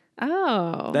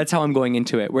 Oh. That's how I'm going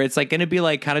into it. Where it's like gonna be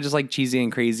like kind of just like cheesy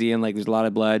and crazy and like there's a lot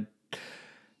of blood.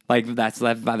 Like that's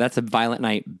a Violent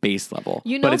Night base level.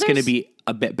 You know but it's gonna there's- be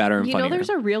a bit better and You funnier. know there's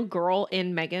a real girl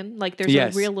in Megan? Like there's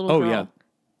Yes. a real little Oh, girl. yeah.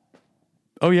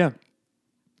 Oh yeah.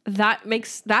 That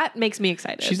makes me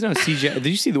excited. She's no CGI. Did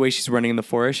you see the way she's running in the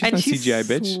forest? She's and no she CGI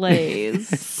bitch.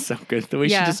 slays. So good. The way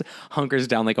Yeah. she just hunkers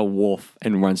down like a wolf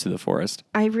and runs through the forest.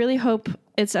 I really hope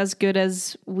it's as good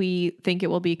as we think it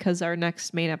will be because our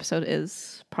next main episode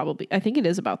is probably, I think it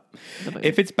is about the movie.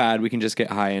 If it's bad, we can just get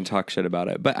high and talk shit about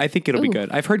it. But I think it'll be Ooh. good.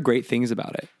 I've heard great things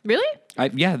about it. Really?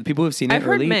 Yeah, the people who've seen it I've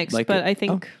heard early mixed, like but it. I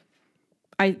think,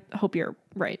 I hope you're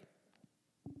right.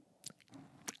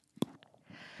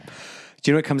 Do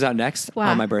you know what comes out next What?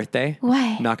 on my birthday?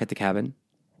 What? Knock at the Cabin.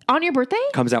 On your birthday?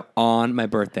 Comes out on my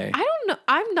birthday. I don't know.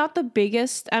 I'm not the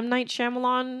biggest M. Night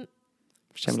Shyamalan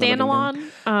stand-alone,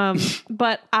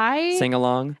 but Sing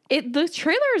along. the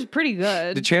trailer is pretty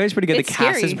good. The trailer's pretty good. It's the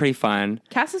cast is scary. pretty fun.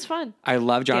 Cast is fun. I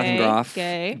love Jonathan Gay, Groff.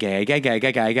 gay. Gay. And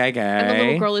the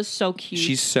little girl is so cute.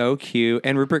 She's so cute.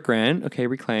 And Rupert Grint. Okay,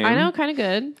 reclaim. I know, kind of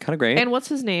good. Kind of great. And what's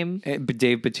his name?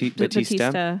 Dave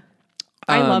Bautista.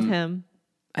 I love him.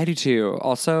 I do too.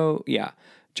 Also, yeah,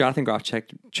 Jonathan Groff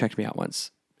checked me out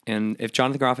once. And if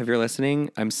Jonathan Groff, if you're listening,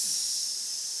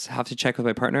 have to check with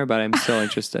my partner, but I'm still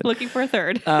interested. Looking for a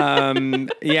third.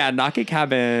 Yeah, Knock at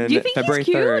Cabin, Do you think he's February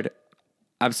cute? 3rd.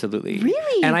 Absolutely.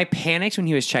 Really? And I panicked when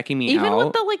he was checking me Even out.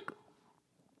 with the like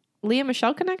Leah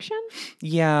Michelle connection.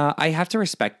 Yeah, I have to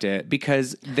respect it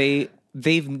because they've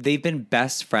been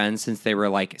best friends since they were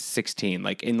like 16.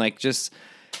 Like in like just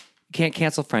can't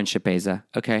cancel friendship, Beza.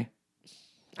 Okay.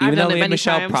 I've Even though done it Leah many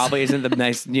Michelle times. probably isn't the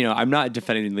nice, I'm not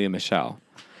defending Leah Michelle.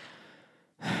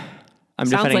 I'm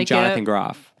Sounds defending like Jonathan it.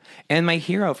 Groff. And my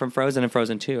hero from Frozen and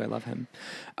Frozen 2. I love him.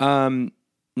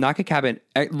 Knock at Cabin.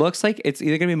 It looks like it's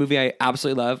either gonna be a movie I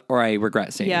absolutely love or I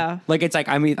regret seeing. Yeah. Like it's like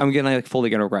I'm gonna like fully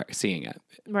gonna regret seeing it.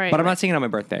 Right. But I'm right. not seeing it on my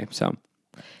birthday, so.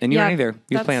 And you Yeah, aren't either.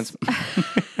 You have that's- plans.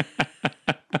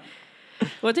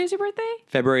 What day's your birthday?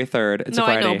 February 3rd. It's No, a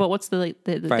Friday. I know, but what's the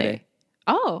Friday. day?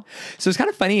 Oh, So it's kind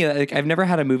of funny. Like I've never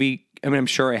had a movie. I mean, I'm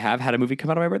sure I have had a movie come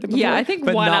out on my birthday before. Yeah, I think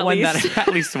but one not at one least. that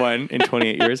at least one in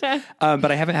 28 years.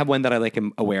 But I haven't had one that I like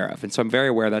am aware of, and so I'm very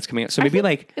aware that's coming out. So maybe think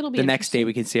like it'll be the next day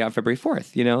we can see it on February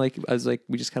 4th. You know, like I was like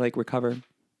we just kind of like recover.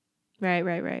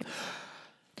 right.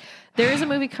 There is a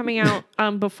movie coming out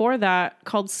before that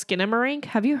called Skinamarink.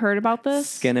 Have you heard about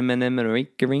this?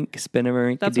 Skinnamarink,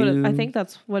 spinnamarink. That's what I think.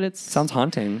 That's what it's. Sounds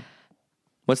haunting.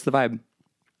 What's the vibe?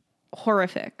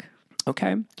 Horrific.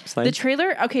 Okay. Slide. The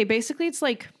trailer. Okay, basically, it's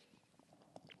like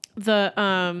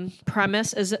the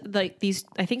premise is like these.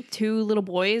 I think 2 little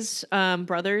boys,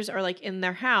 brothers, are like in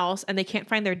their house and they can't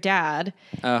find their dad,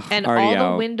 Ugh, and already all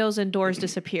the out. windows and doors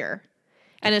disappear,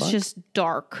 and it's just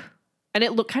dark. And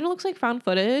it kind of looks like found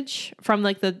footage from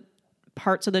like the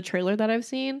parts of the trailer that I've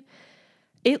seen.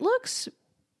 It looks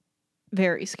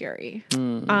very scary.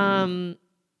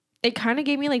 It kind of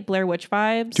gave me like Blair Witch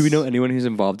vibes. Do we know anyone who's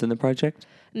involved in the project?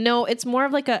 No, it's more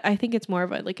of like I think it's more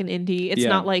of like an indie. It's Yeah.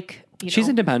 not like, She's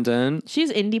independent. she's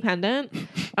independent.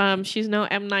 She's no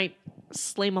M. Night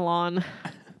Shyamalan,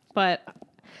 but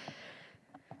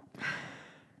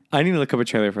I need to look up a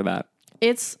trailer for that.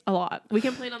 it's a lot. We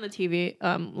can play it on the TV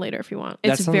later if you want.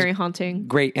 That It's sounds very haunting.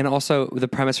 Great. And also the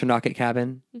premise for Knock at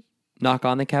Cabin. Knock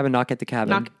on the cabin, knock at the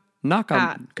cabin. Knock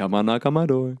on, come on, knock on my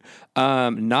door.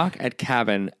 Knock at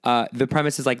cabin. The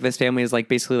premise is like this family is like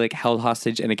basically like held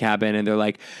hostage in a cabin, and they're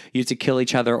like you have to kill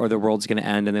each other or the world's gonna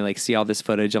end. And they like see all this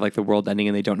footage of like the world ending,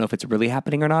 and they don't know if it's really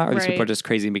happening or not, or these people Right. are just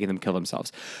crazy and making them kill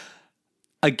themselves.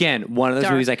 Again, one of those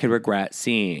Dark. movies I could regret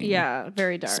seeing. Yeah,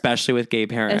 very dark. Especially with gay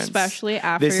parents. Especially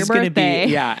after this your is gonna birthday.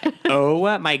 Be, yeah.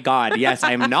 Oh my God. Yes,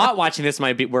 I'm not watching this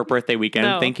my work birthday weekend.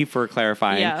 No. Thank you for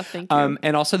clarifying. Yeah, thank you.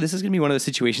 And also, this is gonna be one of those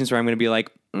situations where I'm gonna be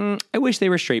like, I wish they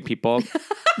were straight people.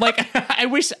 Like, I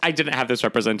wish I didn't have this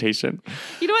representation.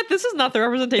 You know what? This is not the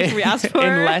representation we asked for.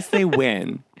 Unless they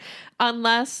win.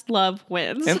 Unless love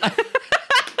wins.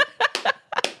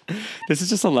 This is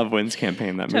just a Love Wins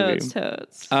campaign, that movie.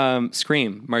 Toads.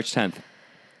 Scream, March 10th.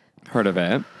 Heard of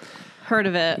it. Heard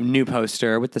of it. New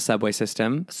poster with the subway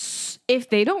system. If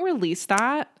they don't release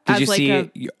that Did as you like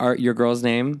see your girl's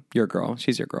name? Your girl.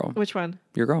 She's your girl. which one?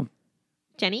 Your girl.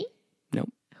 Jenny? No.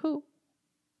 Who?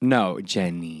 No,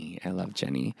 Jenny. I love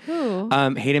Jenny. Who?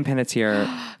 Hayden Panettiere.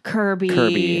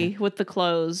 Kirby with the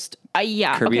closed.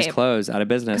 Yeah. Kirby's okay. closed, out of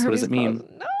business. What does Kirby's it mean?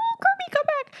 closed. No, Kirby, come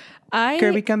back.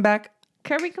 Kirby, come back.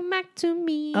 Kirby, come back to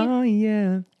me. Oh,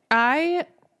 yeah.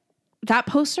 That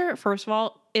poster, first of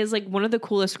all, is like one of the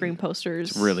coolest Scream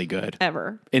posters. Really good.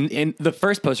 Ever. And the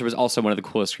first poster was also one of the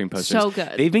coolest Scream posters. So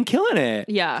good. They've been killing it.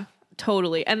 Yeah,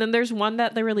 totally. And then there's one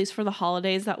that they released for the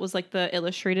holidays that was like the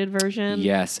illustrated version.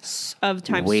 Yes. Of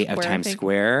Times Square. Of I Times think.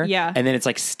 Square. Yeah. And then it's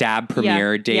like Stab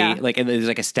premiere date. yeah. Like, and there's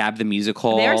like a Stab the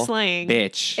musical. They're slaying.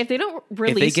 Bitch. If they don't If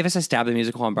release, they give us a Stab the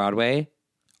musical on Broadway,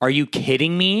 are you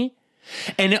kidding me?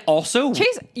 And it also,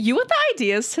 Chase, you with the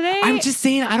ideas today? I'm just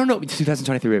saying, I don't know. It's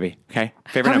 2023, baby. Okay.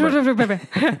 Favorite number.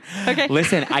 Okay.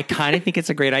 Listen, I kind of think it's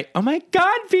a great idea. Oh my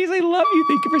God, Bees, I love you.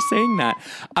 Thank you for saying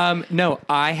that. No,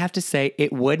 I have to say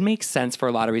it would make sense for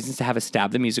a lot of reasons to have a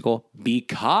Stab the musical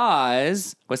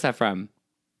because, what's that from?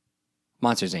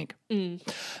 Monsters, Inc.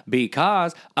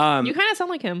 Because, You kind of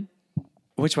sound like him.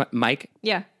 which one? Mike?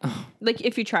 Yeah. Like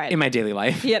if you tried. In my daily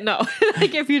life. Yeah, no.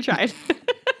 Like if you tried.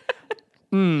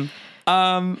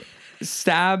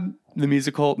 Stab the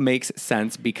musical makes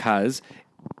sense because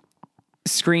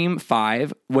Scream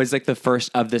 5 was like the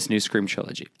first of this new Scream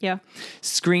trilogy. Yeah.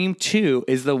 Scream 2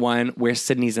 is the one where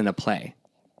Sydney's in a play.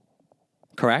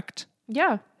 Correct?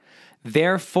 Yeah.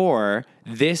 Therefore,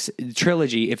 this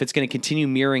trilogy, if it's going to continue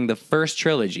mirroring the first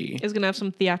trilogy, Is going to have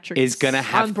some theatrics. is going to on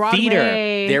have Broadway. theater.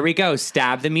 There we go.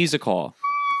 Stab the musical.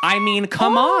 I mean,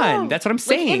 come on. That's what I'm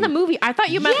saying. Like in the movie. I thought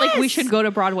you meant like we Yes. should go to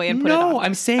Broadway and put it on. No,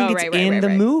 I'm saying Oh, it's right, in the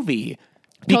right. movie.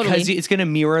 Because Totally. it's going to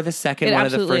mirror the second It one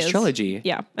of the absolutely first is. trilogy.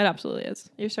 Yeah, it absolutely is.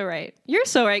 You're so right. You're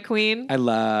so right, Queen. I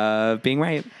love being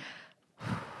right.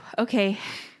 Okay.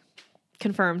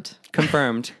 Confirmed.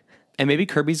 Confirmed. And maybe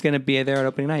Kirby's going to be there at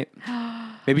opening night.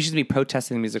 Maybe she's going to be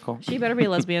protesting the musical. She better be a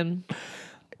lesbian.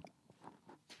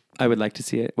 I would like to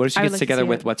see it. What if she I would gets like to together see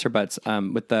with it. what's her butts?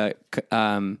 With the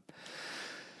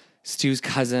Stu's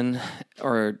cousin,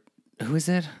 or who is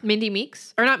it? Mindy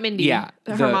Meeks? Or not Mindy. Yeah,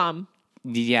 Her the- mom.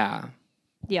 Yeah.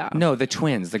 Yeah. No, the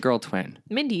twins, the girl twin.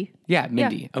 Mindy. Yeah,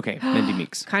 Mindy. Okay, Mindy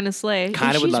Meeks. Kind of slay.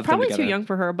 Kinda would She's love them probably too together. young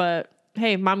for her, but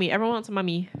hey, mommy. Everyone wants a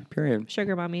mommy. Period.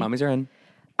 Sugar mommy. Mommies are in.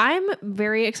 I'm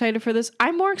very excited for this.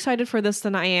 I'm more excited for this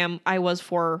than I was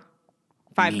for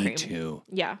Five Me Cream. too.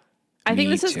 Yeah. I think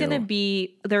Me this is going to too.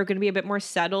 be, they're going to be a bit more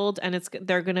settled and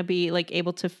they're going to be like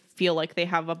able to feel like they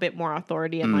have a bit more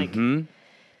authority and like,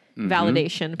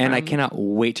 validation. And I from- cannot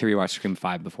wait to rewatch Scream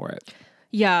 5 before it.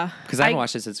 Yeah. Because I haven't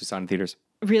watched it since we saw it in theaters.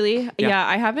 Really? Yeah,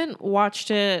 I haven't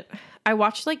watched it. I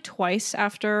watched like twice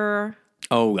after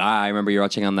Oh, I remember you're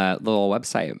watching on that little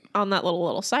website. on that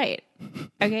little site.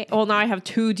 Okay. Well, now I have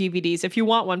 2 DVDs. If you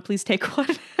want one, please take one.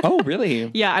 Oh,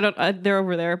 really? Yeah, I don't. They're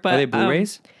over there. But Are they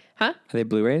Blu-rays? huh? Are they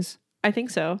Blu-rays? I think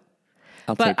so.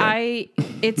 I'll But take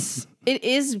it. it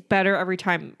is better every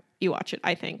time you watch it.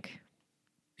 I think.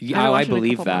 Yeah, watched I it a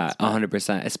believe couple that months,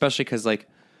 100%. Especially because like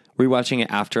rewatching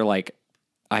it after like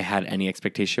I had any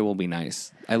expectation will be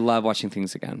nice. I love watching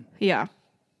things again. Yeah.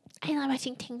 I love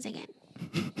watching things again.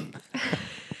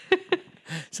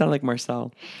 Sound like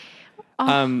Marcel.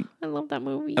 I love that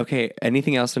movie. Okay,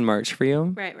 anything else in March for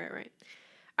you? Right.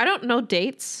 I don't know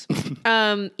dates.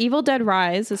 Evil Dead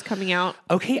Rise is coming out.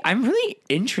 Okay, I'm really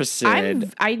interested.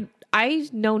 I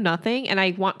know nothing, and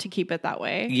I want to keep it that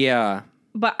way. Yeah,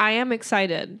 But I am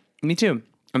excited. me too.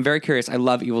 I'm very curious. I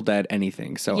love Evil Dead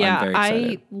anything, so Yeah, I'm very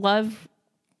excited. I love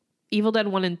Evil Dead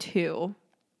 1 and 2.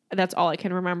 That's all I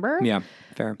can remember. Yeah,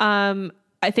 fair.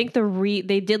 I think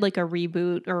they did like a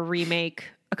reboot or remake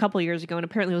a couple years ago, and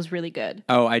apparently it was really good.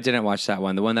 Oh, I didn't watch that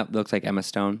one. The one that looks like Emma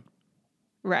Stone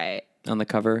Right. on the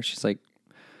cover. She's like,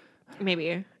 Maybe.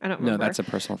 I don't no, remember. that's a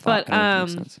personal thought. But, I don't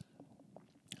think it makes sense.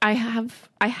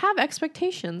 I have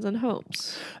expectations and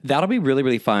hopes. That'll be really,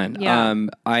 really fun. Yeah.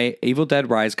 Evil Dead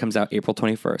Rise comes out April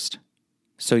 21st.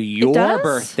 So your does?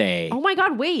 birthday. Oh my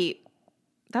god, wait.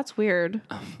 That's weird.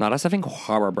 Not us having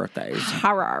horror birthdays.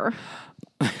 Horror.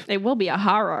 It will be a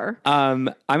horror. I'm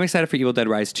excited for Evil Dead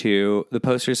Rise 2. The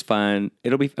poster's fun.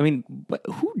 It'll be, I mean,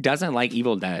 who doesn't like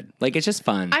Evil Dead? Like, it's just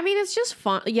fun. I mean, it's just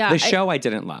fun. Yeah. The show I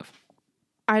didn't love.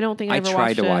 I don't think I I ever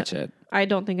tried watched to watch it. I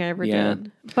don't think I ever Yeah.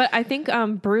 did. But I think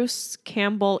Bruce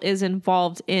Campbell is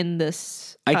involved in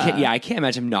this. I can't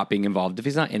imagine him not being involved. If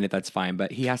he's not in it, that's fine.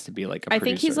 But he has to be like a I producer.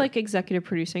 think he's like executive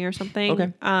producing or something.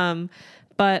 Okay.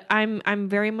 But I'm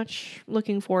very much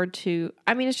looking forward to.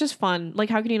 I mean, it's just fun. Like,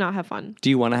 how can you not have fun? Do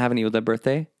you want to have an Evil Dead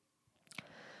birthday?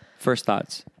 First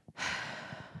thoughts.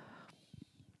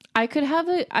 I could have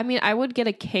I mean, I would get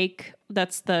a cake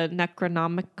that's the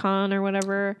Necronomicon or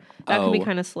whatever. That could be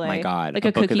kind of slay. My God. Like a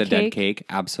a Book cookie of the cake. Dead cake?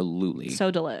 Absolutely.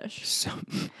 So delish. So,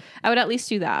 I would at least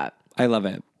do that. I love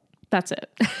it. That's it.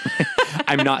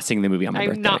 I'm not seeing the movie on my I'm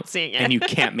birthday. not seeing it. And you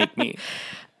can't make me.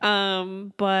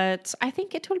 But I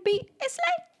think it will be a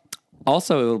slay.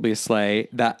 Also, it'll be a sleigh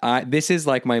that this is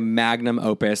like my magnum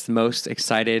opus, most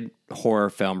excited horror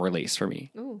film release for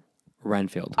me. Ooh.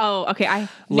 Renfield. Oh, okay. I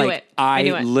knew it. I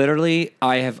knew it. literally,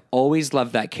 I have always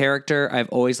loved that character. I've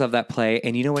always loved that play.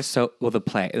 And you know what's the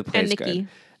play And is Nikki.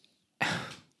 good.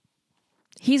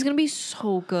 He's going to be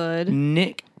so good.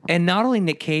 Nick, and not only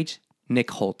Nick Cage,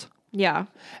 Nick Holt. Yeah.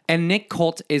 And Nick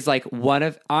Holt is like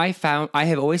I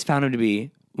have always found him to be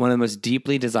one of the most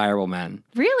deeply desirable men.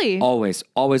 Really? Always.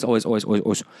 I Did never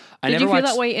you feel watched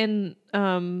that way in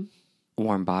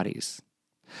Warm Bodies.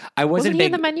 I wasn't Wasn't he big,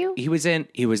 in the Menu? He was in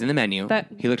the menu. That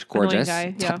He looked annoying gorgeous.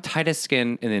 guy, yeah. Tightest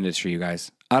skin in the industry, you guys.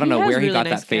 I don't He know has where he really got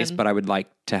nice that face, skin. but I would like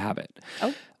to have it.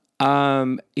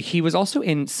 Oh. He was also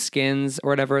in Skins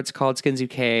or whatever it's called, Skins UK.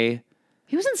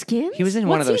 He was in Skins? He was in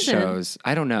What one of those season? shows.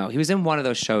 I don't know. He was in one of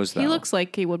those shows though. He looks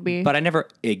like he would be. But I never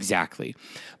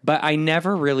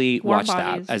really Warm watched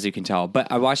Bodies. that, as you can tell.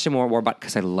 But I watched him more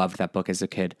because I loved that book as a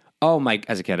kid. Oh my!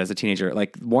 As a teenager,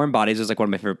 like Warm Bodies was like one of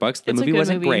my favorite books. The It's a movie good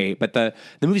wasn't movie. great, but the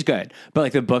movie's good. But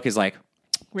like the book is like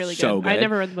really so good. I good.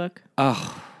 never read the book.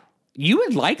 You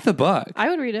would like the book. I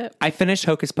would read it. I finished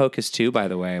Hocus Pocus 2, by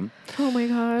the way. Oh my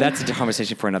god. That's a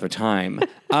conversation for another time.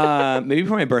 Maybe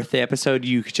for my birthday episode,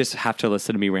 you just have to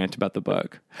listen to me rant about the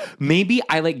book. Maybe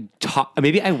I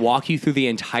maybe I walk you through the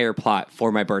entire plot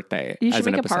for my birthday. you as should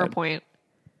an make a episode. PowerPoint.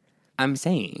 I'm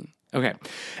saying. Okay.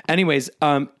 Anyways,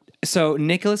 so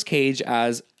Nicolas Cage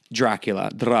as Dracula,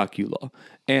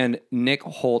 and Nick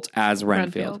Holt as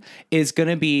Renfield. Is going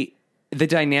to be. The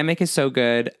dynamic is so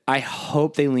good. I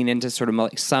hope they lean into sort of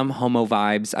like some homo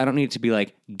vibes. I don't need it to be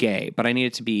like gay, but I need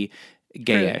it to be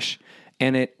gayish.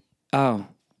 And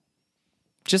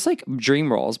just like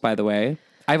dream roles, by the way.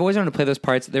 I've always wanted to play those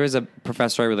parts. There was a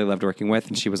professor I really loved working with,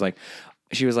 and she was like,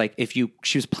 she was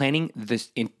planning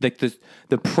this in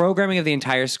the programming of the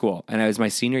entire school, and it was my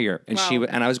senior year, and Wow.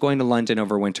 I was going to London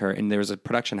over winter, and there was a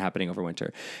production happening over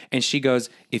winter, and she goes,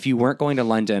 if you weren't going to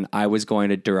London, I was going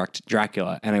to direct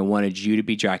Dracula, and I wanted you to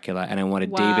be Dracula, and I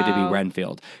wanted David to be Wow.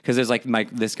 Renfield, because there's like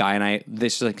this guy and I,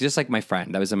 this like just like my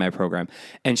friend that was in my program,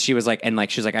 and she was like,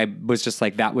 I was just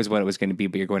like, that was what it was going to be,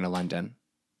 but you're going to London.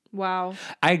 Wow.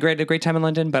 I had a great time in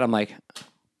London, but I'm like,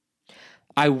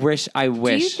 I wish.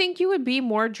 Do you think you would be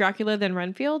more Dracula than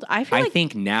Renfield? I feel I like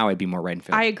think now I'd be more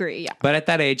Renfield. I agree. Yeah. But at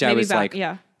that age, I Maybe was back, like,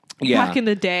 yeah. yeah. Back in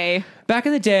the day. Back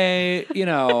in the day, you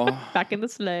know. Back in the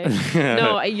sleigh.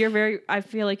 No, you're very. I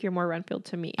feel like you're more Renfield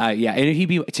to me. Yeah, and he'd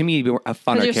be to me, he'd be a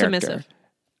funner Because you're character. submissive.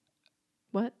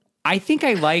 What? I think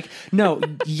I like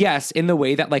yes, in the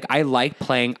way that like I like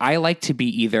playing. I like to be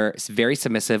either very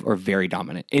submissive or very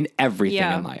dominant in everything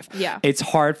Yeah. in life. Yeah. It's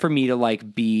hard for me to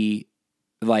like be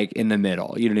like in the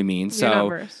middle. You know what I mean? You're not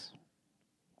verse.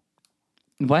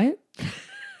 What?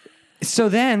 So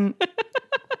then,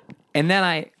 and then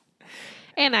I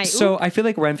feel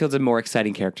like Renfield's a more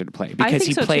exciting character to play because think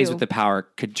he so, plays too. with the power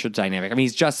control dynamic. I mean,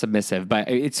 he's just submissive, but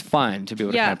it's fun to be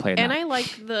able to kind of play. And I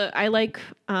like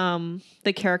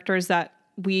the characters that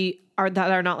are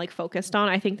not like focused on.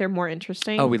 I think they're more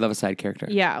interesting. we love a side character.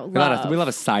 Yeah, we love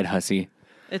a side hussy.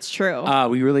 It's true.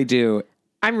 We really do.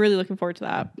 I'm really looking forward to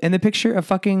that. And the picture of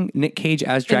fucking Nick Cage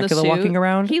as In the Dracula suit, walking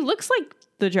around, he looks like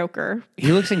the Joker.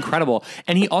 he looks incredible,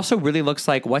 and he also really looks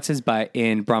like what's his butt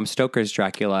in Bram Stoker's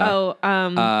Dracula.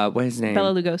 What's his name?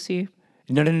 Bela Lugosi.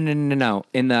 No.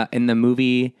 In the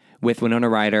movie with Winona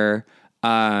Ryder,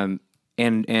 and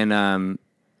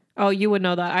Oh, you would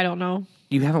know that. I don't know.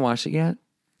 you haven't watched it yet.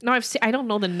 No, I've seen. I don't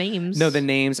know the names. No, the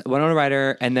names Winona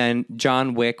Ryder, and then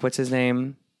John Wick. What's his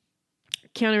name?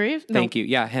 Keanu Reeves. No. Thank you.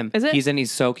 Yeah, him. Is it?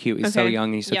 He's so cute. He's so Okay. young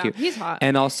and he's so Yeah, cute. he's hot.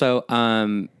 And also,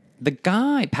 the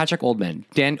guy, Patrick Oldman,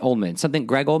 Dan Oldman, something,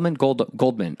 Greg Oldman,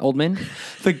 Oldman,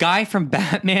 the guy from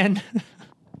Batman,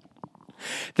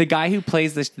 the guy who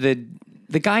plays the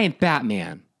guy in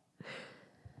Batman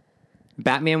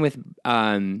with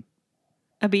A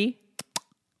B.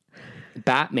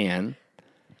 Batman.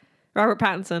 Robert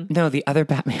Pattinson. No, the other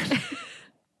Batman,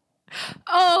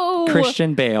 Oh,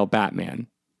 Christian Bale, Batman.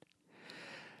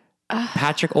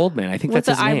 Patrick Oldman, I think with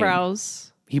that's the his name.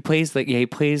 eyebrows. He plays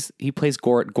he plays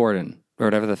Gordon or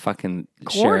whatever the fucking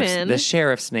Gordon? the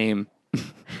sheriff's name.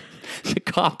 The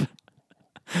cop.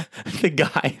 The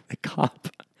cop.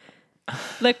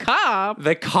 The cop.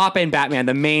 The cop in Batman,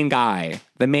 the main guy.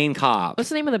 The main cop. What's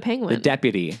the name of the penguin? The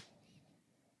deputy.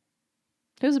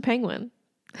 Who's a penguin?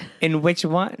 In which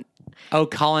one? Oh,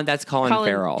 that's Colin Colin.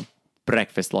 Farrell.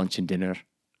 Breakfast, lunch, and dinner.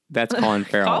 That's Colin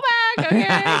Farrell. Call back.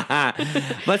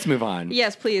 Okay. Let's move on.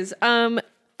 Yes, please.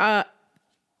 Patrick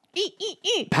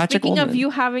Speaking of Ullman. you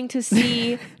having to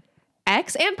see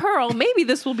X and Pearl, maybe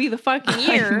this will be the fucking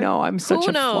year. I know, I'm such Who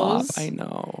a knows? flop. I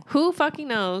know. Who fucking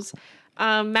knows?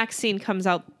 Maxine comes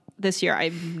out this year.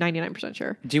 I'm 99%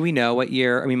 sure. Do we know what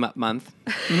year? I mean, month?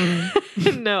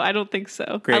 No, I don't think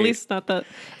so. Great. At least not the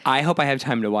I hope I have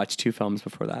time to watch 2 films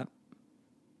before that.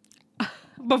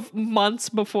 months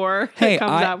before Hey, it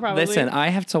comes out. Probably. listen, I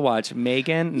have to watch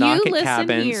Megan, Knock at listen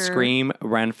Cabin, here. Scream,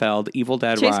 Renfield, Evil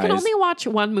Dead Chase Rise. can only watch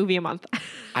one movie a month.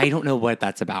 I don't know what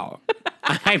that's about.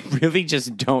 I really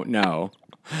just don't know.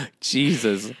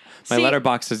 Jesus. My See-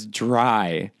 letterbox is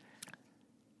dry.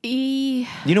 You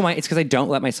know why? It's because I don't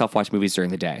let myself watch movies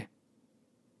during the day.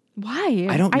 Why?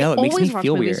 I don't know. It makes me always watch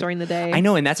feel movies weird. during the day. I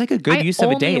know, and that's like a good I use of a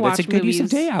only day. That's a watch good use of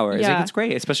movies. day hours. Like, Yeah. it's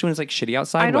great, especially when it's like shitty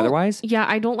outside I don't, weather-wise. Yeah,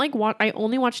 I don't like watch. I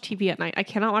only watch TV at night. I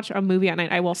cannot watch a movie at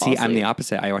night. I will fall See, asleep. I'm the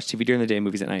opposite. I watch TV during the day,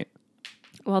 movies at night.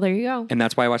 Well, there you go. And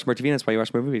that's why I watch more TV, and that's why you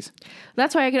watch more movies.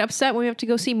 That's why I get upset when we have to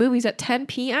go see movies at 10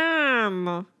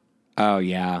 p.m. Oh,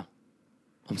 yeah.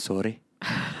 I'm sorry.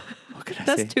 What could I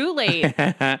say? That's too late.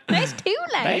 That's too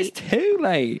It's late. too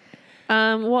late.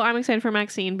 Well, I'm excited for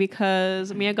Maxine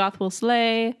because Mia Goth will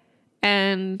slay,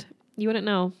 and you wouldn't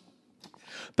know.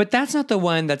 But that's not the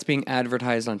one that's being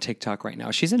advertised on TikTok right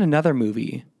now. She's in another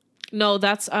movie. No,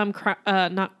 that's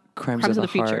not Crimes of the Heart.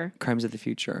 Future, Crimes of the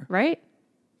Future. right?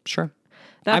 Sure.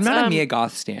 That's, I'm not a Mia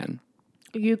Goth stan.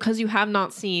 Because you have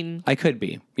not seen. I could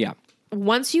be. Yeah.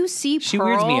 Once you see Pearl, She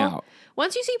weirds me out.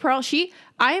 Once you see Pearl,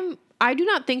 I do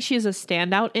not think she is a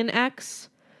standout in X.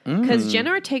 Because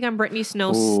Jenna Ortega and Brittany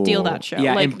Snow steal that show.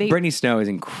 Yeah, like and Brittany Snow is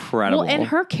incredible. well, and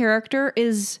her character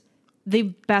is the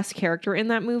best character in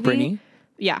that movie. Brittany?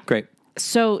 Yeah. Great.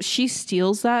 So she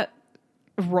steals that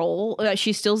role.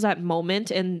 She steals that moment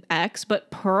in X,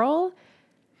 but Pearl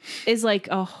is like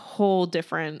a whole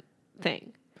different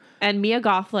thing. And Mia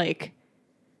Goth like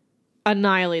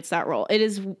annihilates that role. It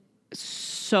is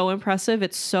so impressive.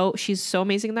 She's so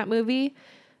amazing in that movie.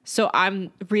 So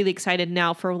I'm really excited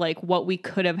now for like what we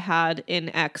could have had in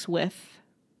X with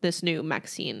this new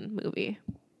Maxine movie.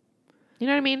 You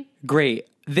know what I mean? Great.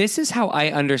 This is how I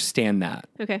understand that.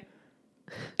 Okay.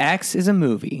 X is a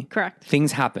movie. Correct.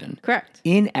 Things happen. Correct.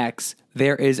 In X,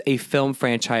 there is a film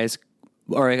franchise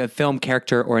or a film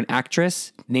character or an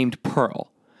actress named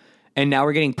Pearl. And now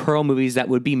we're getting Pearl movies that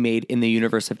would be made in the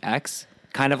universe of X.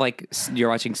 Kind of like you're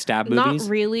watching stab Not movies?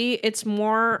 really. It's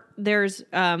more there's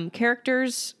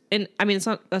characters in. I mean, it's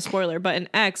not a spoiler, but in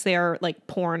X they are like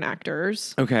porn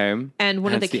actors, Okay. and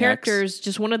one of the Hence the X. characters,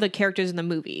 just one of the characters in the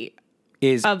movie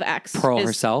Is of X, Pearl is-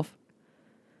 herself?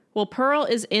 Well, Pearl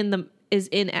is in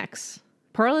X.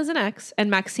 Pearl is in X, and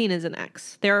Maxine is in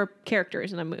X. There are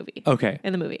characters in a movie. Okay.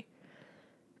 In the movie,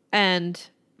 and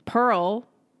Pearl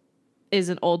is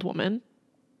an old woman.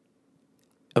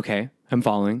 Okay. I'm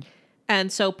following.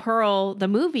 And so Pearl, the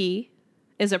movie,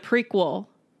 is a prequel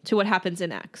to what happens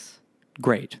in X.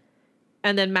 Great.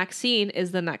 And then Maxine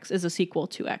is a sequel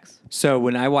to X. So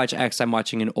when I watch X, I'm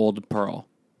watching an old Pearl.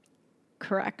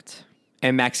 Correct.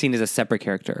 And Maxine is a separate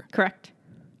character. Correct.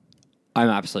 I'm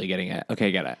absolutely getting it. Okay,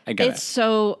 I get it. I get It's it.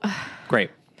 so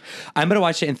Great. I'm going to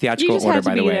watch it in theatrical just order, had to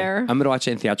by the be way. there. I'm going to watch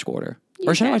it in theatrical order. You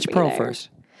Or should I had watch to be Pearl there. first?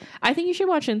 I think you should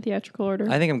watch it in theatrical order.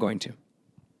 I think I'm going to.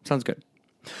 Sounds good.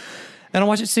 And I'll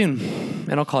watch it soon.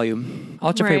 And I'll call you. I'll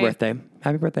let you for your Right. birthday.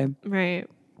 Happy birthday. Right.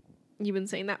 You've been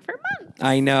saying that for months.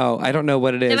 I know. I don't know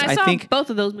what it is. And I saw think both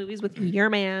of those movies with your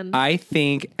man. I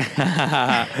think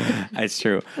that's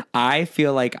true. I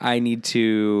feel like I need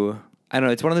to. I don't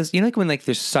know. It's one of those. You know, like when like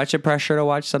there's such a pressure to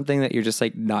watch something that you're just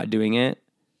like not doing it.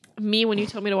 Me when you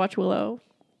told me to watch Willow.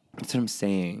 That's what I'm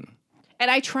saying.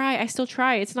 And I try. I still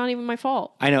try. It's not even my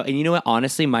fault. I know. And you know what?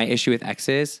 Honestly, my issue with X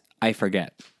is I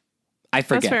forget. I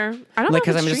forget. That's fair. I don't know like if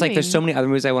because it's I'm just like there's so streaming. many other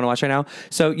movies I want to watch right now.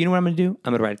 So you know what I'm gonna do?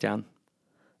 I'm gonna write it down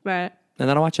But and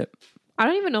then I'll watch it. I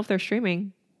don't even know if they're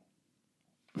streaming.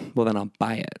 Well, then I'll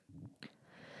buy it.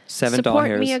 $7 Support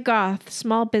hairs. Mia Goth,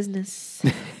 small business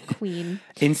queen.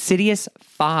 Insidious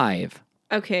 5.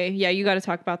 Okay, yeah, you got to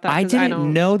talk about that. I 'cause didn't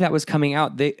don't know that was coming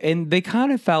out. They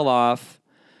kind of fell off,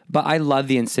 but I love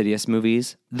the Insidious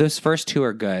movies. Those first two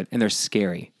are good and they're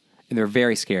scary. And they're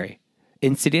very scary.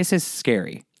 Insidious is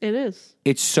scary. It is.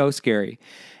 It's so scary.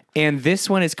 And this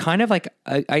one is kind of like,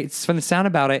 it's from the sound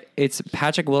about it, it's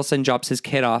Patrick Wilson drops his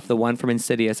kid off, the one from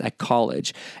Insidious, at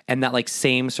college. And that like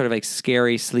same sort of like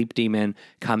scary sleep demon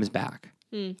comes back,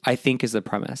 I think is the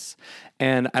premise.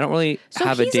 And I don't really So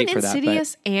have a he's date in for that. But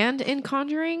Insidious and in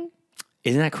Conjuring?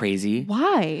 isn't that crazy?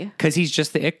 Why? Because he's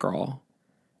just the it girl.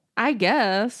 I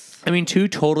guess. I mean, two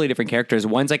totally different characters.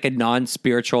 One's like a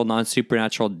non-spiritual,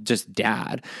 non-supernatural, just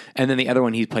dad, and then the other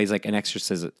one he plays like an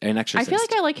exorcist. I feel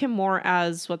like I like him more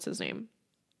as, what's his name?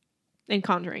 In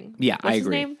Conjuring. yeah, What's I his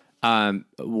agree. name?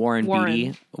 Warren Warren.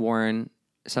 Beatty, Warren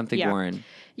something Yeah. Warren.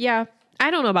 Yeah,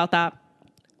 I don't know about that.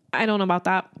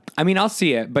 I mean, I'll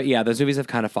see it, but yeah, those movies have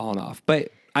kind of fallen off.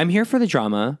 But I'm here for the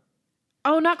drama.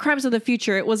 Oh, not Crimes of the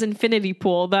Future. It was Infinity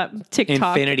Pool, that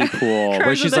TikTok. Infinity Pool, where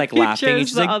Crimes of she's the like Future laughing and is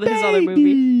she's the like, his other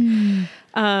movie.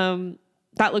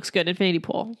 That looks good. Infinity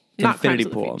Pool. Not Infinity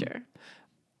Crimes Pool. of the Future.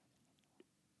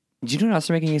 Do you know what else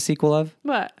they're making a sequel of?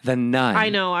 What? The Nun. I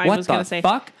know, I what was the gonna say.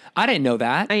 fuck? I didn't know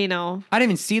that. I know. I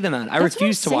didn't even see The Nun. I That's what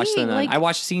refused I'm to watch The saying, Nun. like- I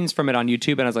watched scenes from it on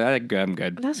YouTube and I was like, I'm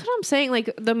good. That's what I'm saying. Like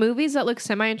the movies that look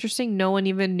semi-interesting, no one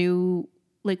even knew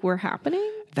like were happening.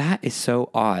 That is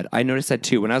so odd. I noticed that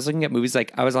too. When I was looking at movies,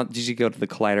 like I was on, did you go to the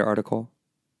Collider article?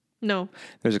 No,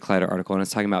 There's a Collider article and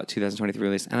it's talking about 2023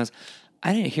 release. And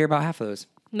I didn't hear about half of those.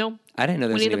 no. I didn't know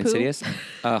there was Winnie any the Pooh? Insidious.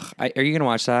 Ugh. Are you going to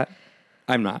watch that?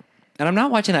 I'm not. And I'm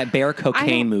not watching that bear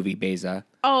cocaine movie, Beza.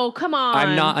 Oh, come on.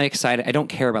 I'm not excited. I don't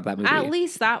care about that movie. At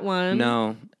least that one.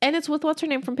 No. And it's with what's her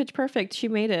name from Pitch Perfect. She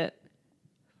made it.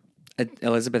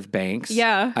 Elizabeth Banks.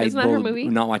 Yeah. I Isn't that her will movie?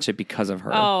 not watch it because of her.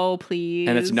 Oh, please.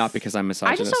 And it's not because I'm I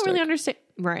misogynistic. just don't really understand.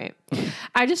 Right.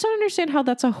 I just don't understand how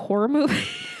that's a horror movie.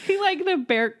 Like the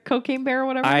bear, cocaine bear or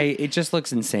whatever. It just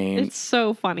looks insane. It's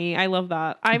so funny. I love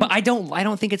that. But I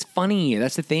don't think it's funny.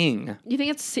 That's the thing. You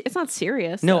think it's not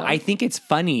serious? No, though. I think it's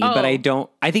funny, but Oh.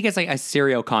 I think it's like a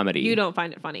serial comedy. You don't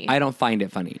find it funny. I don't find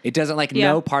it funny. It doesn't like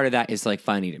Yeah. no part of that is like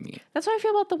funny to me. That's how I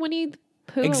feel about the Winnie the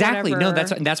Pooh. or Exactly. No,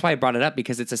 whatever. that's why I brought it up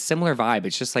because it's a similar vibe.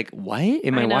 It's just like, what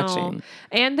am I know. watching?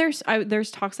 And there's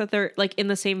talks that they're like in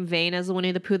the same vein as the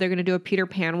Winnie the Pooh. They're going to do a Peter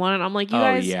Pan one, and I'm like, you Oh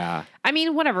guys. yeah. I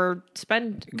mean, whatever.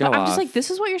 Spend. Go but I'm off. just like, this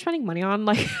is what you're spending money on.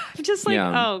 Like, I'm just like, Yeah.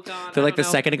 oh god. They're I like the don't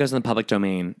know. second it goes in the public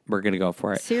domain, we're gonna go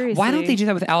for it. Seriously. Why don't they do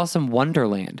that with Alice in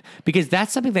Wonderland? Because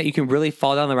that's something that you can really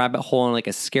fall down the rabbit hole in like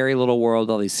a scary little world,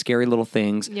 all these scary little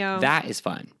things. Yeah. That is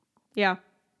fun. Yeah.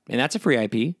 And that's a free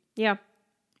IP. Yeah.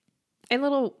 And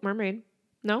Little Mermaid.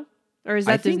 No? Or is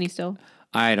I that think- Disney still?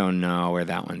 I don't know where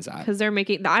that one's at. Because they're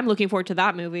making. I'm looking forward to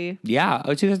that movie. Yeah.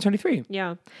 Oh, 2023.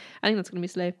 Yeah. I think that's going to be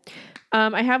slay.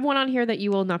 I have one on here that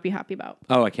you will not be happy about.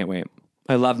 Oh, I can't wait.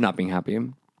 I love not being happy.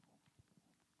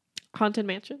 Haunted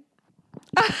Mansion.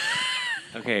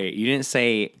 Okay, you didn't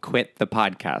say quit the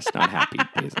podcast, not happy.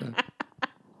 Beza.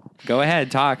 Go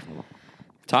ahead, talk.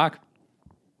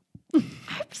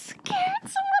 I'm scared.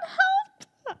 Someone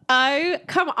help.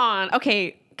 Come on.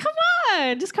 Okay. Come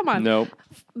on. Just come on. Nope.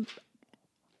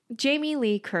 Jamie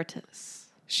Lee Curtis.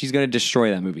 She's going to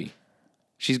destroy that movie.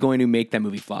 She's going to make that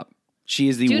movie flop. She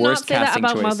is the Do worst not say that casting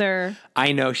about choice. Mother.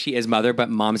 I know she is Mother, but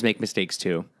moms make mistakes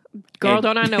too. Girl, And-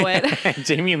 don't I know it?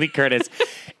 Jamie Lee Curtis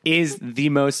is the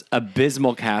most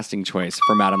abysmal casting choice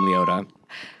for Madame Leota.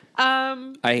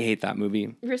 I hate that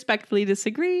movie. Respectfully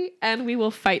disagree, and we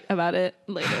will fight about it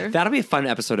later. That'll be a fun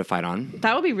episode to fight on.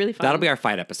 That would be really fun. That'll be our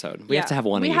fight episode. We have to have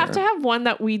one. We a have year. to have one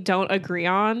that we don't agree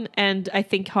on, and I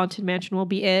think Haunted Mansion will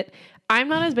be it. I'm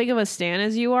not as big of a stan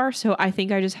as you are, so I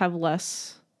think I just have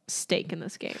less stake in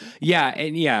this game. Yeah,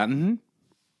 and yeah. Mhm.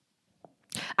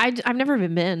 I've never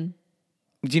been.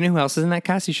 Do you know who else is in that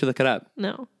cast? You should look it up.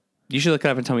 No. You should look it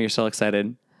up and tell me you're so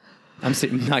excited. I'm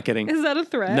not kidding. Is that a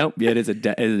threat? Nope. Yeah, it is it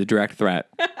is a direct threat.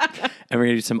 And we're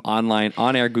gonna do some online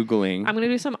on-air Googling. I'm going to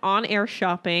do some on-air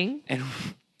shopping. And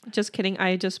Just kidding.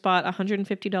 I just bought a $150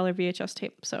 VHS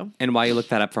tape, so. and while you look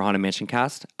that up for Haunted Mansion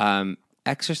cast,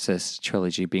 Exorcist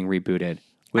trilogy being rebooted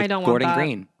with I don't Gordon want that.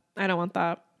 Green. I don't want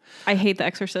that. I hate The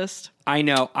Exorcist. I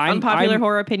know. Unpopular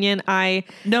horror opinion.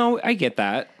 No, I get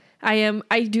that. I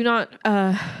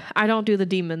don't do the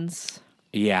demons.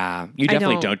 Yeah, you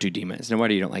definitely don't. don't do demons. No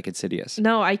wonder you don't like Insidious.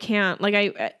 No, I can't. Like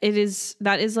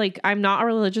that is like, I'm not a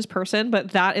religious person,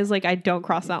 but that is like, I don't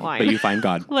cross that line. But you find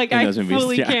God. like in I those movies.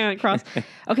 fully Yeah. can't cross.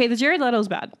 Okay. The Jared Leto's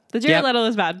bad. The Jared Yep. Leto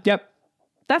is bad. Yep.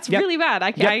 That's Yep. really bad.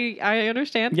 I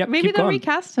understand. Yep, Maybe keep they'll going.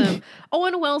 recast him.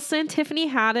 Owen Wilson, Tiffany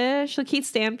Haddish, Lakeith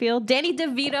Stanfield, Danny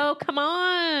DeVito. Come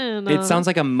on. It sounds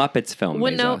like a Muppets film.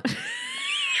 Well, no. Beza.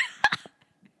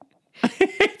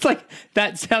 It's like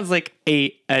that sounds like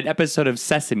an episode of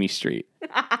Sesame Street.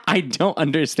 I don't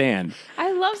understand.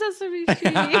 I love Sesame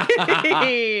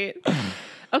Street.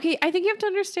 Okay, I think you have to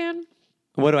understand.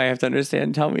 What do I have to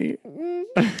understand? Tell me.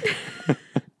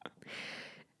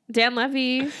 Dan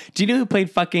Levy. Do you know who played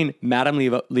fucking Madame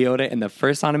Leota in the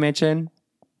first Haunted Mansion?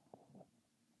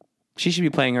 She should be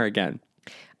playing her again.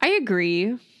 I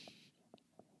agree.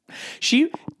 She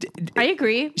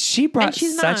Agree. She brought And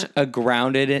she's such not. a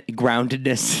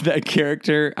groundedness to that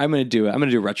character. I'm gonna do it. I'm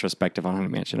gonna do a retrospective on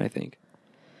Haunted Mansion, I think.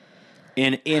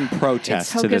 In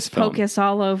protest It's to this hocus film. pocus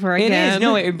all over It again. is.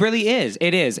 No, it really is.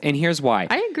 It is. And here's why.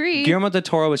 I agree. Guillermo del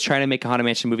Toro was trying to make a Haunted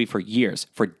Mansion movie for years,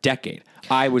 for a decade.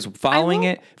 I was following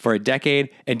it for a decade,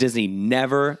 and Disney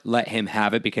never let him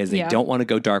have it because they Yeah. don't want to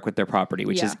go dark with their property,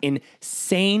 which is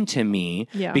insane to me.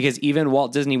 Yeah. Because even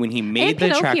Walt Disney, when he made the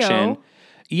And Pinocchio. attraction,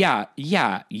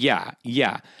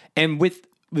 yeah. And with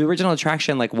the original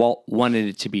attraction, like Walt wanted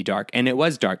it to be dark, and it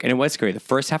was dark, and it was scary. The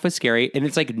first half was scary, and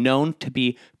it's like known to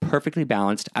be perfectly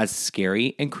balanced as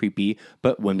scary and creepy,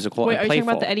 but whimsical Wait, and are you playful. talking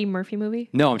about the Eddie Murphy movie?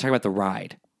 No, I'm talking about the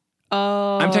ride.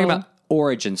 Oh. I'm talking about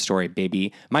origin story,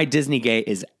 baby. My Disney gay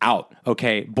is out.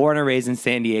 Okay, born and raised in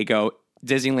San Diego,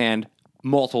 Disneyland,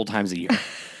 multiple times a year.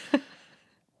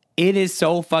 It is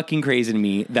so fucking crazy to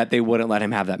me that they wouldn't let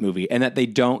him have that movie and that they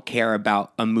don't care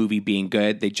about a movie being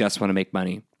good. They just want to make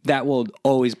money. That will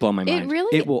always blow my mind.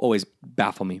 It will always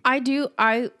baffle me.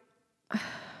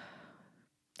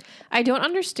 I don't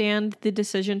understand the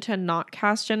decision to not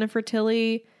cast Jennifer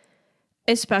Tilly,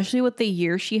 especially with the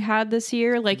year she had this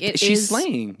year. Like She's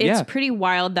slaying. It's Yeah. pretty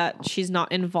wild that she's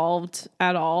not involved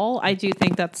at all. I do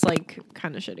think that's like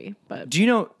kind of shitty, but Do you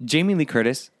know Jamie Lee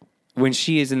Curtis? When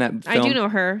she is in that film, I do know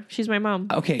her. She's my mom.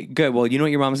 Okay, good. Well, you know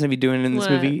what your mom's gonna be doing in this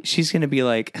What? movie? She's gonna be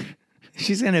like,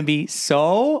 she's gonna be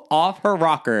so off her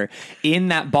rocker in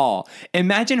that ball.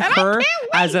 Imagine her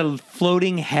as a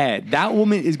floating head. That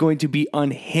woman is going to be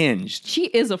unhinged. She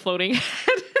is a floating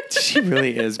head. She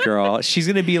really is, girl. She's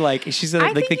gonna be like, she's gonna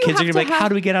I like the think you kids are have gonna be to like, how have-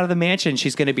 do we get out of the mansion?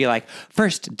 She's gonna be like,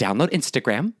 first download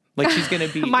Instagram. Like she's gonna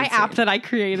be My insane. app that I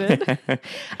created.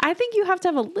 I think you have to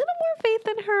have a little more faith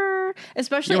in her,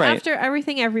 especially You're right. after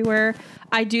Everything Everywhere.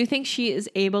 I do think she is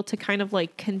able to kind of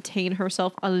like contain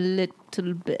herself a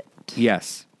little bit.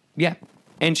 Yes, yeah,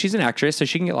 and she's an actress, so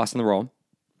she can get lost in the role.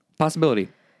 Possibility.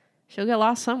 She'll get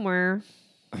lost somewhere.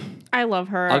 I love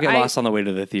her. I'll get lost on the way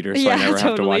to the theater, so I never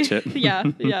have to watch it. yeah.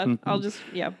 I'll just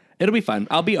It'll be fun.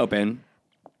 I'll be open.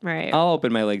 Right. I'll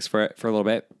open my legs for it for a little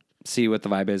bit. See what the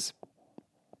vibe is.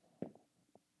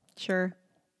 Sure.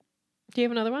 Do you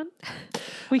have another one?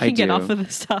 We I can get do. off of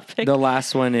this topic. The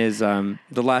last one is the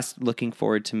last looking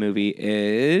forward to movie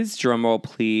is drumroll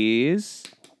please.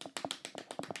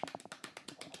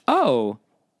 Oh,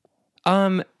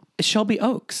 Shelby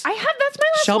Oaks. that's my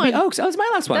last Shelby one. Oaks. Oh, it's my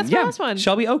last one. That's my Yeah. last one.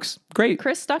 Shelby Oaks. Great.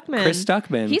 Chris Stuckman. Chris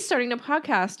Stuckman. He's starting a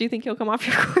podcast. Do you think he'll come off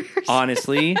your course?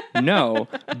 Honestly, no.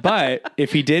 But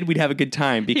if he did, we'd have a good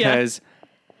time because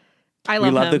I We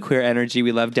love love him. the queer energy.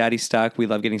 We love Daddy Stuck. We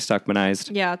love getting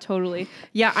Stuckmanized. Yeah, totally.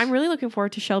 Yeah, I'm really looking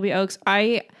forward to Shelby Oaks.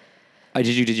 I Did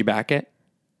you back it?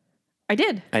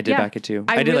 did. I did Yeah. back it too.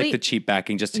 I did like the cheap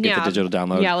backing just to get the digital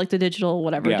download. Yeah, like the digital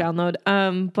whatever Yeah.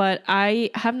 download. But I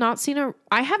have not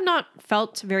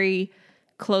felt very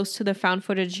close to the found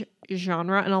footage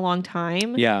genre in a long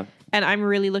time. Yeah. And I'm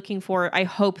really looking for, I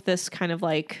hope this kind of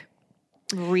like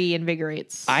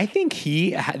reinvigorates. I think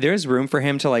there's room for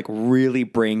him to like really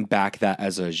bring back that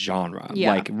as a genre.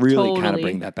 Yeah, like really kind of totally.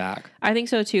 bring that back. I think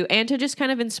so too. And to just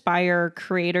kind of inspire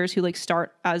creators who like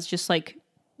start as just like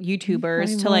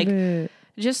YouTubers to like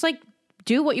just like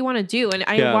do what you want to do. And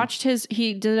I watched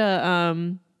he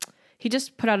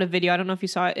just put out a video. I don't know if you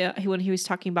saw it when he was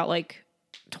talking about like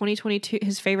 2022,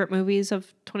 his favorite movies of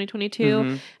 2022.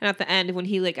 And at the end, when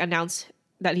he like announced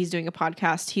that he's doing a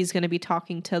podcast, he's going to be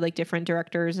talking to like different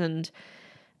directors and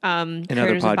And other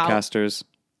creators about podcasters.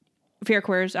 Fear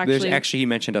Queers. He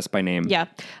mentioned us by name. Yeah.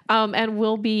 And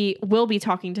we'll be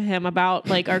talking to him about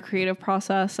like our creative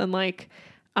process and like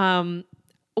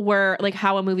where like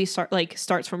how a movie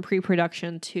starts from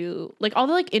pre-production to like all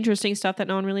the like interesting stuff that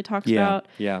no one really talks about.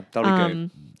 Yeah. That'll be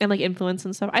good. And like influence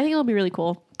and stuff. I think it'll be really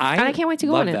cool. And I can't wait to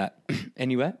go love on that.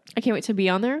 And you what? I can't wait to be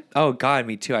on there. Oh God,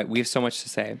 me too. We have so much to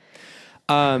say.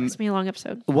 It's gonna be a long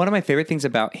episode. One of my favorite things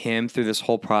about him through this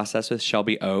whole process with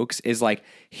Shelby Oaks is like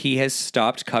he has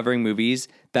stopped covering movies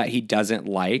that he doesn't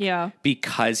like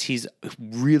because he's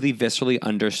really viscerally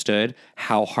understood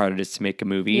how hard it is to make a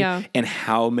movie and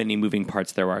how many moving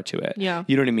parts there are to it. Yeah.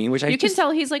 You know what I mean? Which You can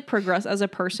tell he's like progressed as a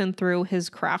person through his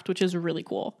craft, which is really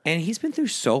cool. And he's been through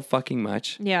so fucking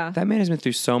much. Yeah. That man has been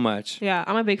through so much. Yeah,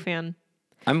 I'm a big fan.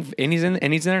 He's in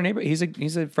our neighborhood.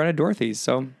 He's a friend of Dorothy's,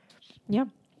 so Yeah.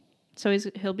 So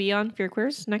he'll be on Fear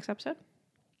Queers next episode.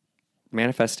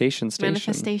 Manifestation Station.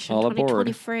 Manifestation All aboard.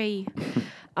 2023.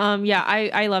 Yeah,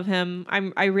 I love him.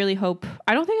 I really hope.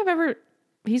 I don't think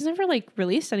he's never like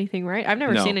released anything, right? I've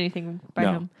never seen anything by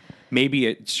him. Maybe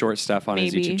it's short stuff on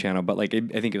his YouTube channel, but like I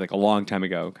think like a long time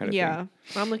ago kind of thing. Yeah.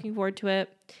 I'm looking forward to it.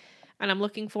 And I'm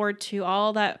looking forward to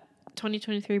all that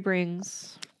 2023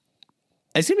 brings.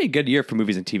 It's going to be a good year for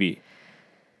movies and TV.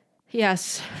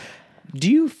 Yes.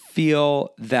 Do you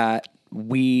feel that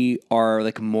we are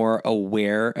like more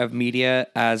aware of media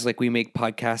as like we make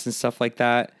podcasts and stuff like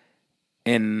that?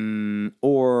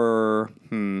 Or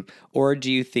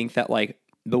do you think that like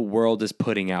the world is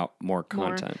putting out more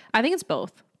content? I think it's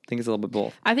both. I think it's a little bit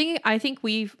both. I think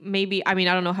we've maybe, I mean,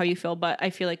 I don't know how you feel, but I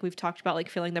feel like we've talked about like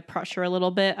feeling the pressure a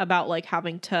little bit about like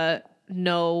having to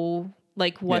know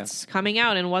like what's coming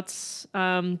out and what's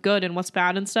good and what's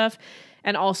bad and stuff.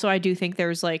 And also I do think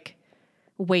there's like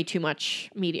way too much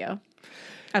media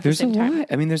at the same time. There's a lot.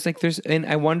 I mean, and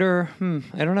I wonder,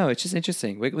 I don't know. It's just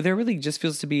interesting. There really just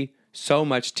feels to be so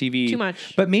much TV. Too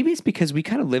much. But maybe it's because we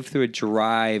kind of lived through a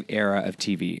dry era of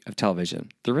television.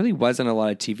 There really wasn't a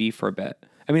lot of TV for a bit.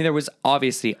 I mean, there was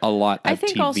obviously a lot of TV. I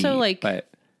think also like, but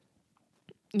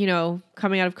you know,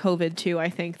 coming out of COVID too, I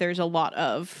think there's a lot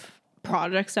of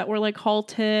projects that were like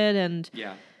halted and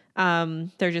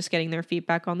they're just getting their feet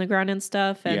back on the ground and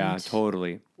stuff. And, yeah,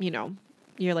 totally. You know,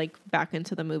 you're like back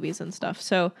into the movies and stuff.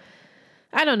 So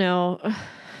I don't know.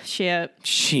 Shit.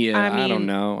 I don't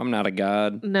know. I'm not a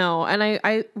god. No. And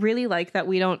I really like that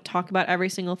we don't talk about every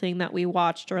single thing that we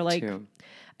watched or like,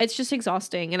 it's just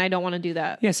exhausting and I don't want to do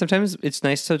that. Yeah. Sometimes it's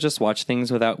nice to just watch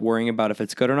things without worrying about if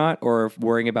it's good or not, or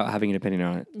worrying about having an opinion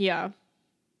on it. Yeah.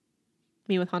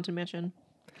 Me with Haunted Mansion.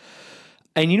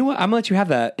 And you know what? I'm gonna let you have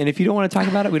that. And if you don't want to talk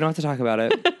about it, we don't have to talk about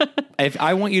it. If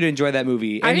I want you to enjoy that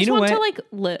movie, and I just you know want what? to like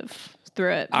live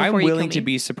through it. I'm willing to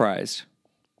be surprised.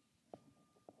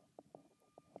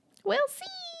 We'll see.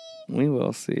 We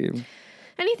will see.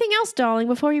 Anything else, darling,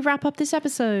 before we wrap up this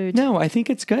episode? No, I think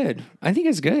it's good.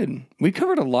 We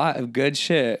covered a lot of good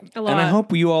shit. A lot. And I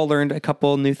hope you all learned a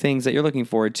couple new things that you're looking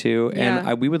forward to. Yeah.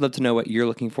 And we would love to know what you're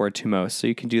looking forward to most. So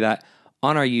you can do that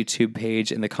on our YouTube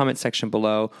page in the comment section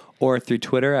below, or through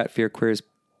Twitter at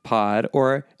FearQueersPod,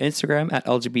 or Instagram at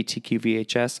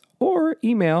LGBTQVHS, or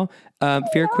email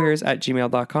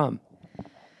fearqueers@gmail.com.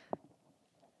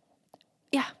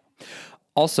 Yeah.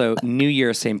 Also, New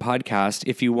Year, same podcast.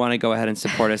 If you want to go ahead and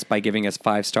support us by giving us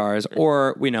 5 stars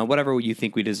or, whatever you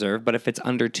think we deserve. But if it's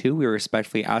under 2, we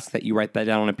respectfully ask that you write that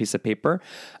down on a piece of paper.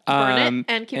 Burn it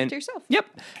and keep it to yourself. Yep.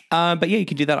 But yeah, you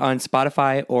can do that on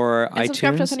Spotify or iTunes.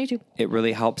 Subscribe to us on YouTube. It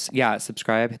really helps. Yeah,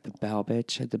 subscribe. Hit the bell,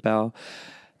 bitch. Hit the bell.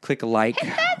 Click like.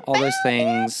 All those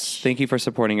things. Bitch. Thank you for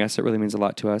supporting us. It really means a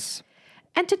lot to us.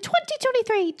 And to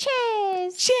 2023.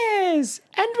 Cheers. Cheers.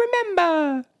 And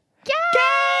remember...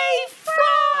 Gay Fright!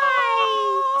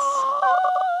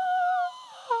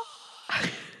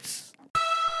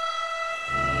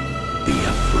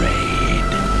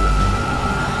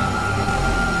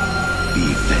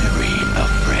 Be very